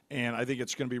dance. And I think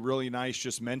it's going to be really nice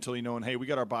just mentally knowing, hey, we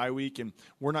got our bye week and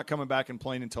we're not coming back and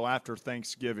playing until after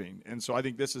Thanksgiving. And so I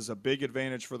think this is a big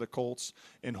advantage for the Colts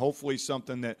and hopefully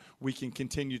something that we can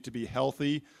continue to be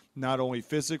healthy, not only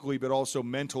physically but also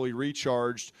mentally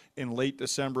recharged in late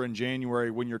December and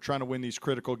January when you're trying to win these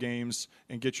critical games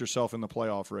and get yourself in the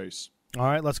playoff race. All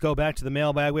right, let's go back to the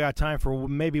mailbag. We got time for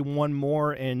maybe one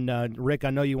more. And, Rick,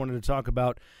 I know you wanted to talk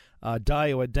about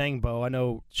Dio at Dangbo. I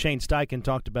know Shane Steichen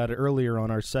talked about it earlier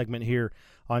on our segment here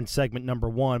on segment number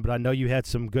 1, but I know you had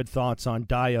some good thoughts on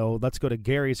Dio. Let's go to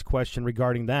Gary's question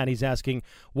regarding that. He's asking,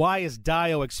 why is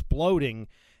Dio exploding,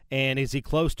 and is he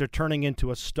close to turning into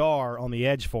a star on the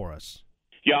edge for us?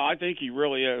 Yeah, I think he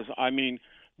really is. I mean,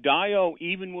 Dio,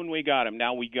 even when we got him,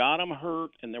 now we got him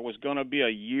hurt, and there was going to be a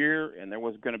year, and there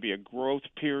was going to be a growth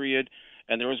period,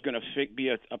 and there was going to be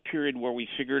a period where we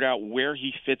figured out where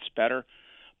he fits better.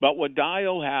 But what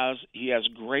Dio has, he has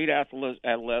great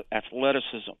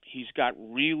athleticism. He's got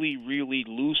really, really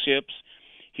loose hips.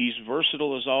 He's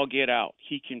versatile as all get out.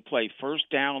 He can play first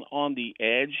down on the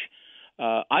edge.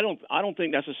 I don't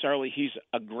think necessarily he's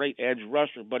a great edge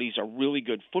rusher, but he's a really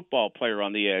good football player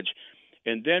on the edge.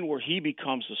 And then where he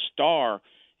becomes a star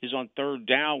is on third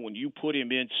down when you put him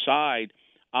inside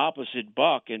opposite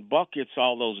Buck, and Buck gets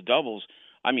all those doubles.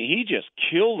 I mean, he just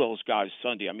killed those guys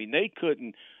Sunday. I mean, they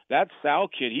couldn't. That Sal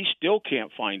kid, he still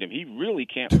can't find him. He really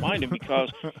can't find him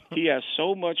because he has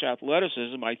so much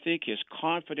athleticism. I think his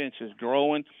confidence is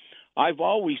growing. I've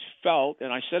always felt,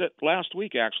 and I said it last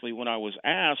week actually when I was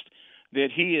asked, that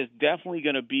he is definitely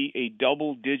going to be a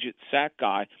double-digit sack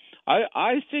guy.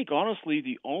 I think, honestly,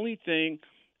 the only thing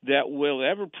that will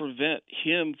ever prevent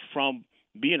him from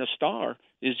being a star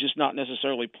is just not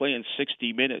necessarily playing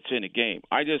 60 minutes in a game.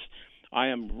 I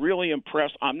am really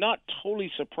impressed. I'm not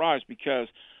totally surprised because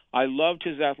I loved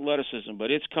his athleticism,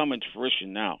 but it's coming to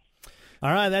fruition now.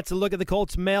 All right, that's a look at the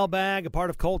Colts mailbag, a part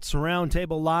of Colts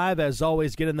Roundtable Live. As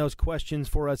always, getting those questions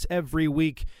for us every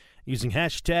week using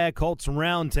hashtag Colts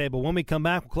Roundtable. When we come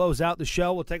back, we'll close out the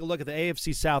show. We'll take a look at the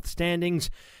AFC South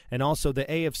standings and also the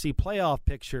AFC playoff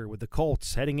picture with the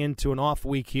Colts heading into an off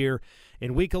week here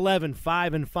in Week 11,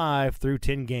 5-5 through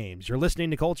 10 games. You're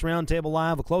listening to Colts Roundtable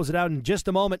Live. We'll close it out in just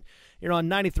a moment. You're on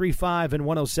 93.5 and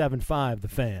 107.5 The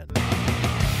Fan.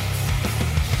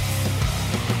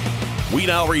 We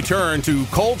now return to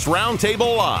Colts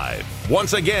Roundtable Live.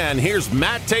 Once again, here's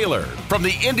Matt Taylor from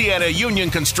the Indiana Union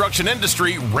Construction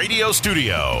Industry Radio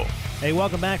Studio. Hey,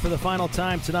 welcome back for the final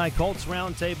time tonight. Colts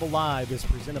Roundtable Live is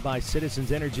presented by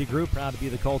Citizens Energy Group, proud to be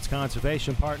the Colts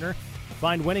conservation partner.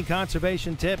 Find winning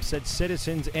conservation tips at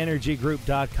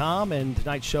citizensenergygroup.com. And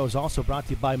tonight's show is also brought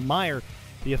to you by Meijer,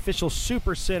 the official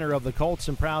super center of the Colts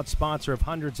and proud sponsor of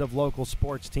hundreds of local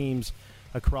sports teams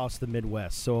across the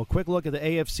Midwest. So a quick look at the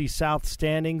AFC South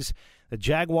standings. The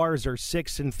Jaguars are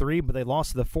 6-3, but they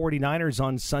lost to the 49ers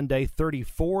on Sunday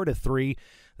 34-3.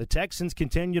 The Texans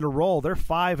continue to roll. They're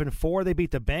 5-4. They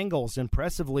beat the Bengals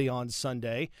impressively on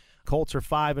Sunday. Colts are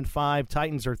 5-5.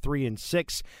 Titans are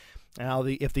 3-6. Now,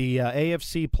 if the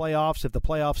AFC playoffs, if the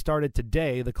playoffs started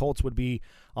today, the Colts would be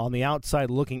on the outside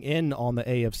looking in on the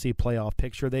AFC playoff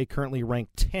picture. They currently rank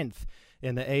 10th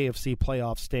in the AFC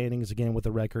playoff standings, again with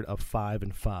a record of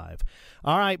 5-5.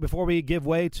 All right, before we give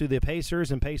way to the Pacers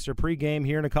and Pacer pregame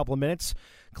here in a couple of minutes,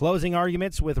 closing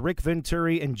arguments with Rick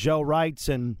Venturi and Joe Wrights.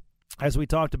 And as we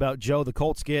talked about, Joe, the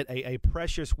Colts get a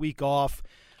precious week off,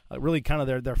 really kind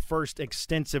of their first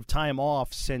extensive time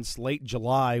off since late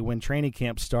July when training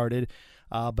camp started,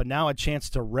 but now a chance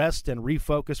to rest and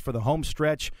refocus for the home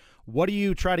stretch. What do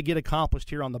you try to get accomplished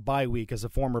here on the bye week as a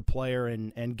former player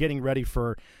and getting ready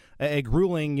for a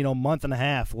grueling, month and a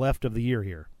half left of the year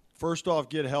here? First off,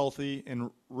 get healthy, and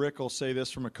Rick will say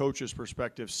this from a coach's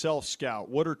perspective, self-scout.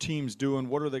 What are teams doing?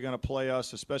 What are they going to play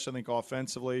us, especially I think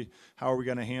offensively? How are we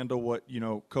going to handle what,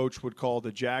 Coach would call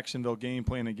the Jacksonville game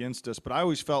plan against us? But I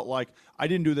always felt like I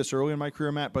didn't do this early in my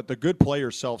career, Matt, but the good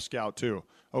players self-scout too.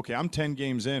 Okay, I'm 10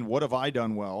 games in. What have I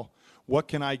done well? What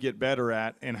can I get better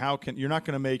at? And you're not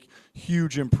going to make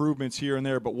huge improvements here and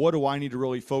there, but what do I need to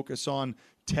really focus on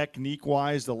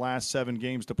technique-wise the last 7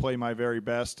 games to play my very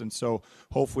best? And so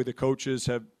hopefully the coaches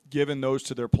have given those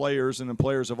to their players, and the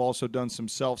players have also done some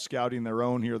self-scouting their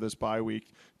own here this bye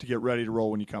week to get ready to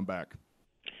roll when you come back.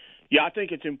 Yeah, I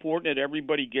think it's important that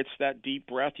everybody gets that deep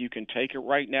breath. You can take it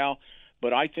right now,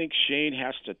 but I think Shane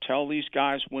has to tell these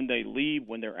guys when they leave,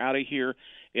 when they're out of here,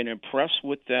 and impress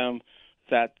with them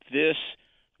that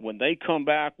when they come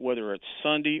back, whether it's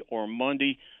Sunday or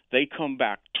Monday, they come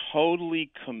back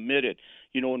totally committed.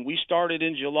 When we started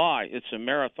in July, it's a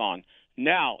marathon.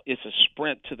 Now it's a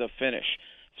sprint to the finish.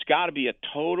 It's got to be a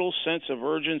total sense of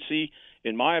urgency.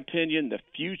 In my opinion, the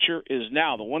future is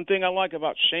now. The one thing I like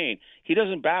about Shane, he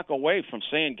doesn't back away from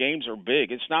saying games are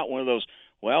big. It's not one of those,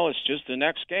 well, it's just the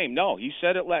next game. No, he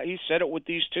said it with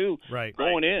these two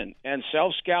going in. And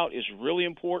self-scout is really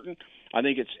important. I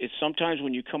think it's sometimes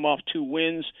when you come off 2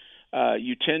 wins,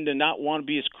 you tend to not want to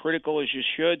be as critical as you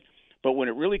should. But when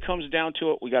it really comes down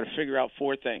to it, we got to figure out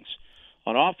 4 things.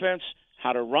 On offense,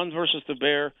 how to run versus the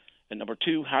bear. And number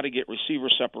 2, how to get receiver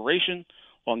separation.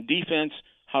 On defense,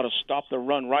 how to stop the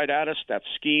run right at us. That's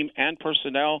scheme and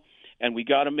personnel. And we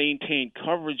got to maintain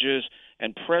coverages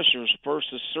and pressures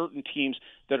versus certain teams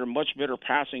that are much better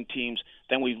passing teams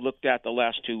than we've looked at the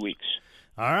last 2 weeks.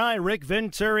 All right, Rick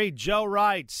Venturi, Joe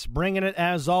Wrights, bringing it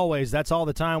as always. That's all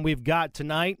the time we've got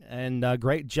tonight, and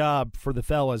great job for the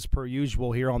fellas, per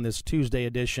usual, here on this Tuesday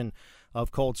edition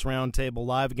of Colts Roundtable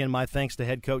Live. Again, my thanks to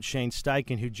head coach Shane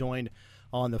Steichen, who joined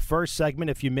on the first segment.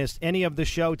 If you missed any of the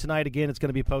show tonight, again, it's going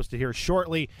to be posted here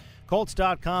shortly.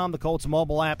 Colts.com, the Colts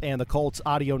mobile app, and the Colts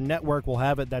audio network will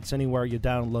have it. That's anywhere you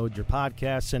download your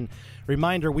podcasts. And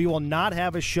reminder, we will not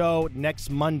have a show next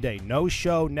Monday. No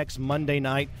show next Monday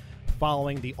night,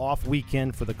 following the off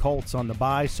weekend for the Colts on the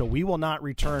bye. So we will not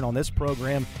return on this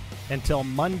program until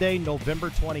Monday,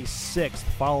 November 26th,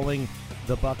 following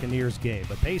the Buccaneers game.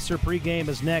 But Pacer pregame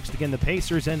is next. Again, the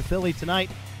Pacers in Philly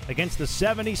tonight against the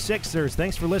 76ers.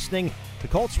 Thanks for listening to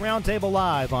Colts Roundtable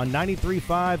Live on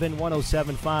 93.5 and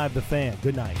 107.5 The Fan.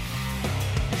 Good night.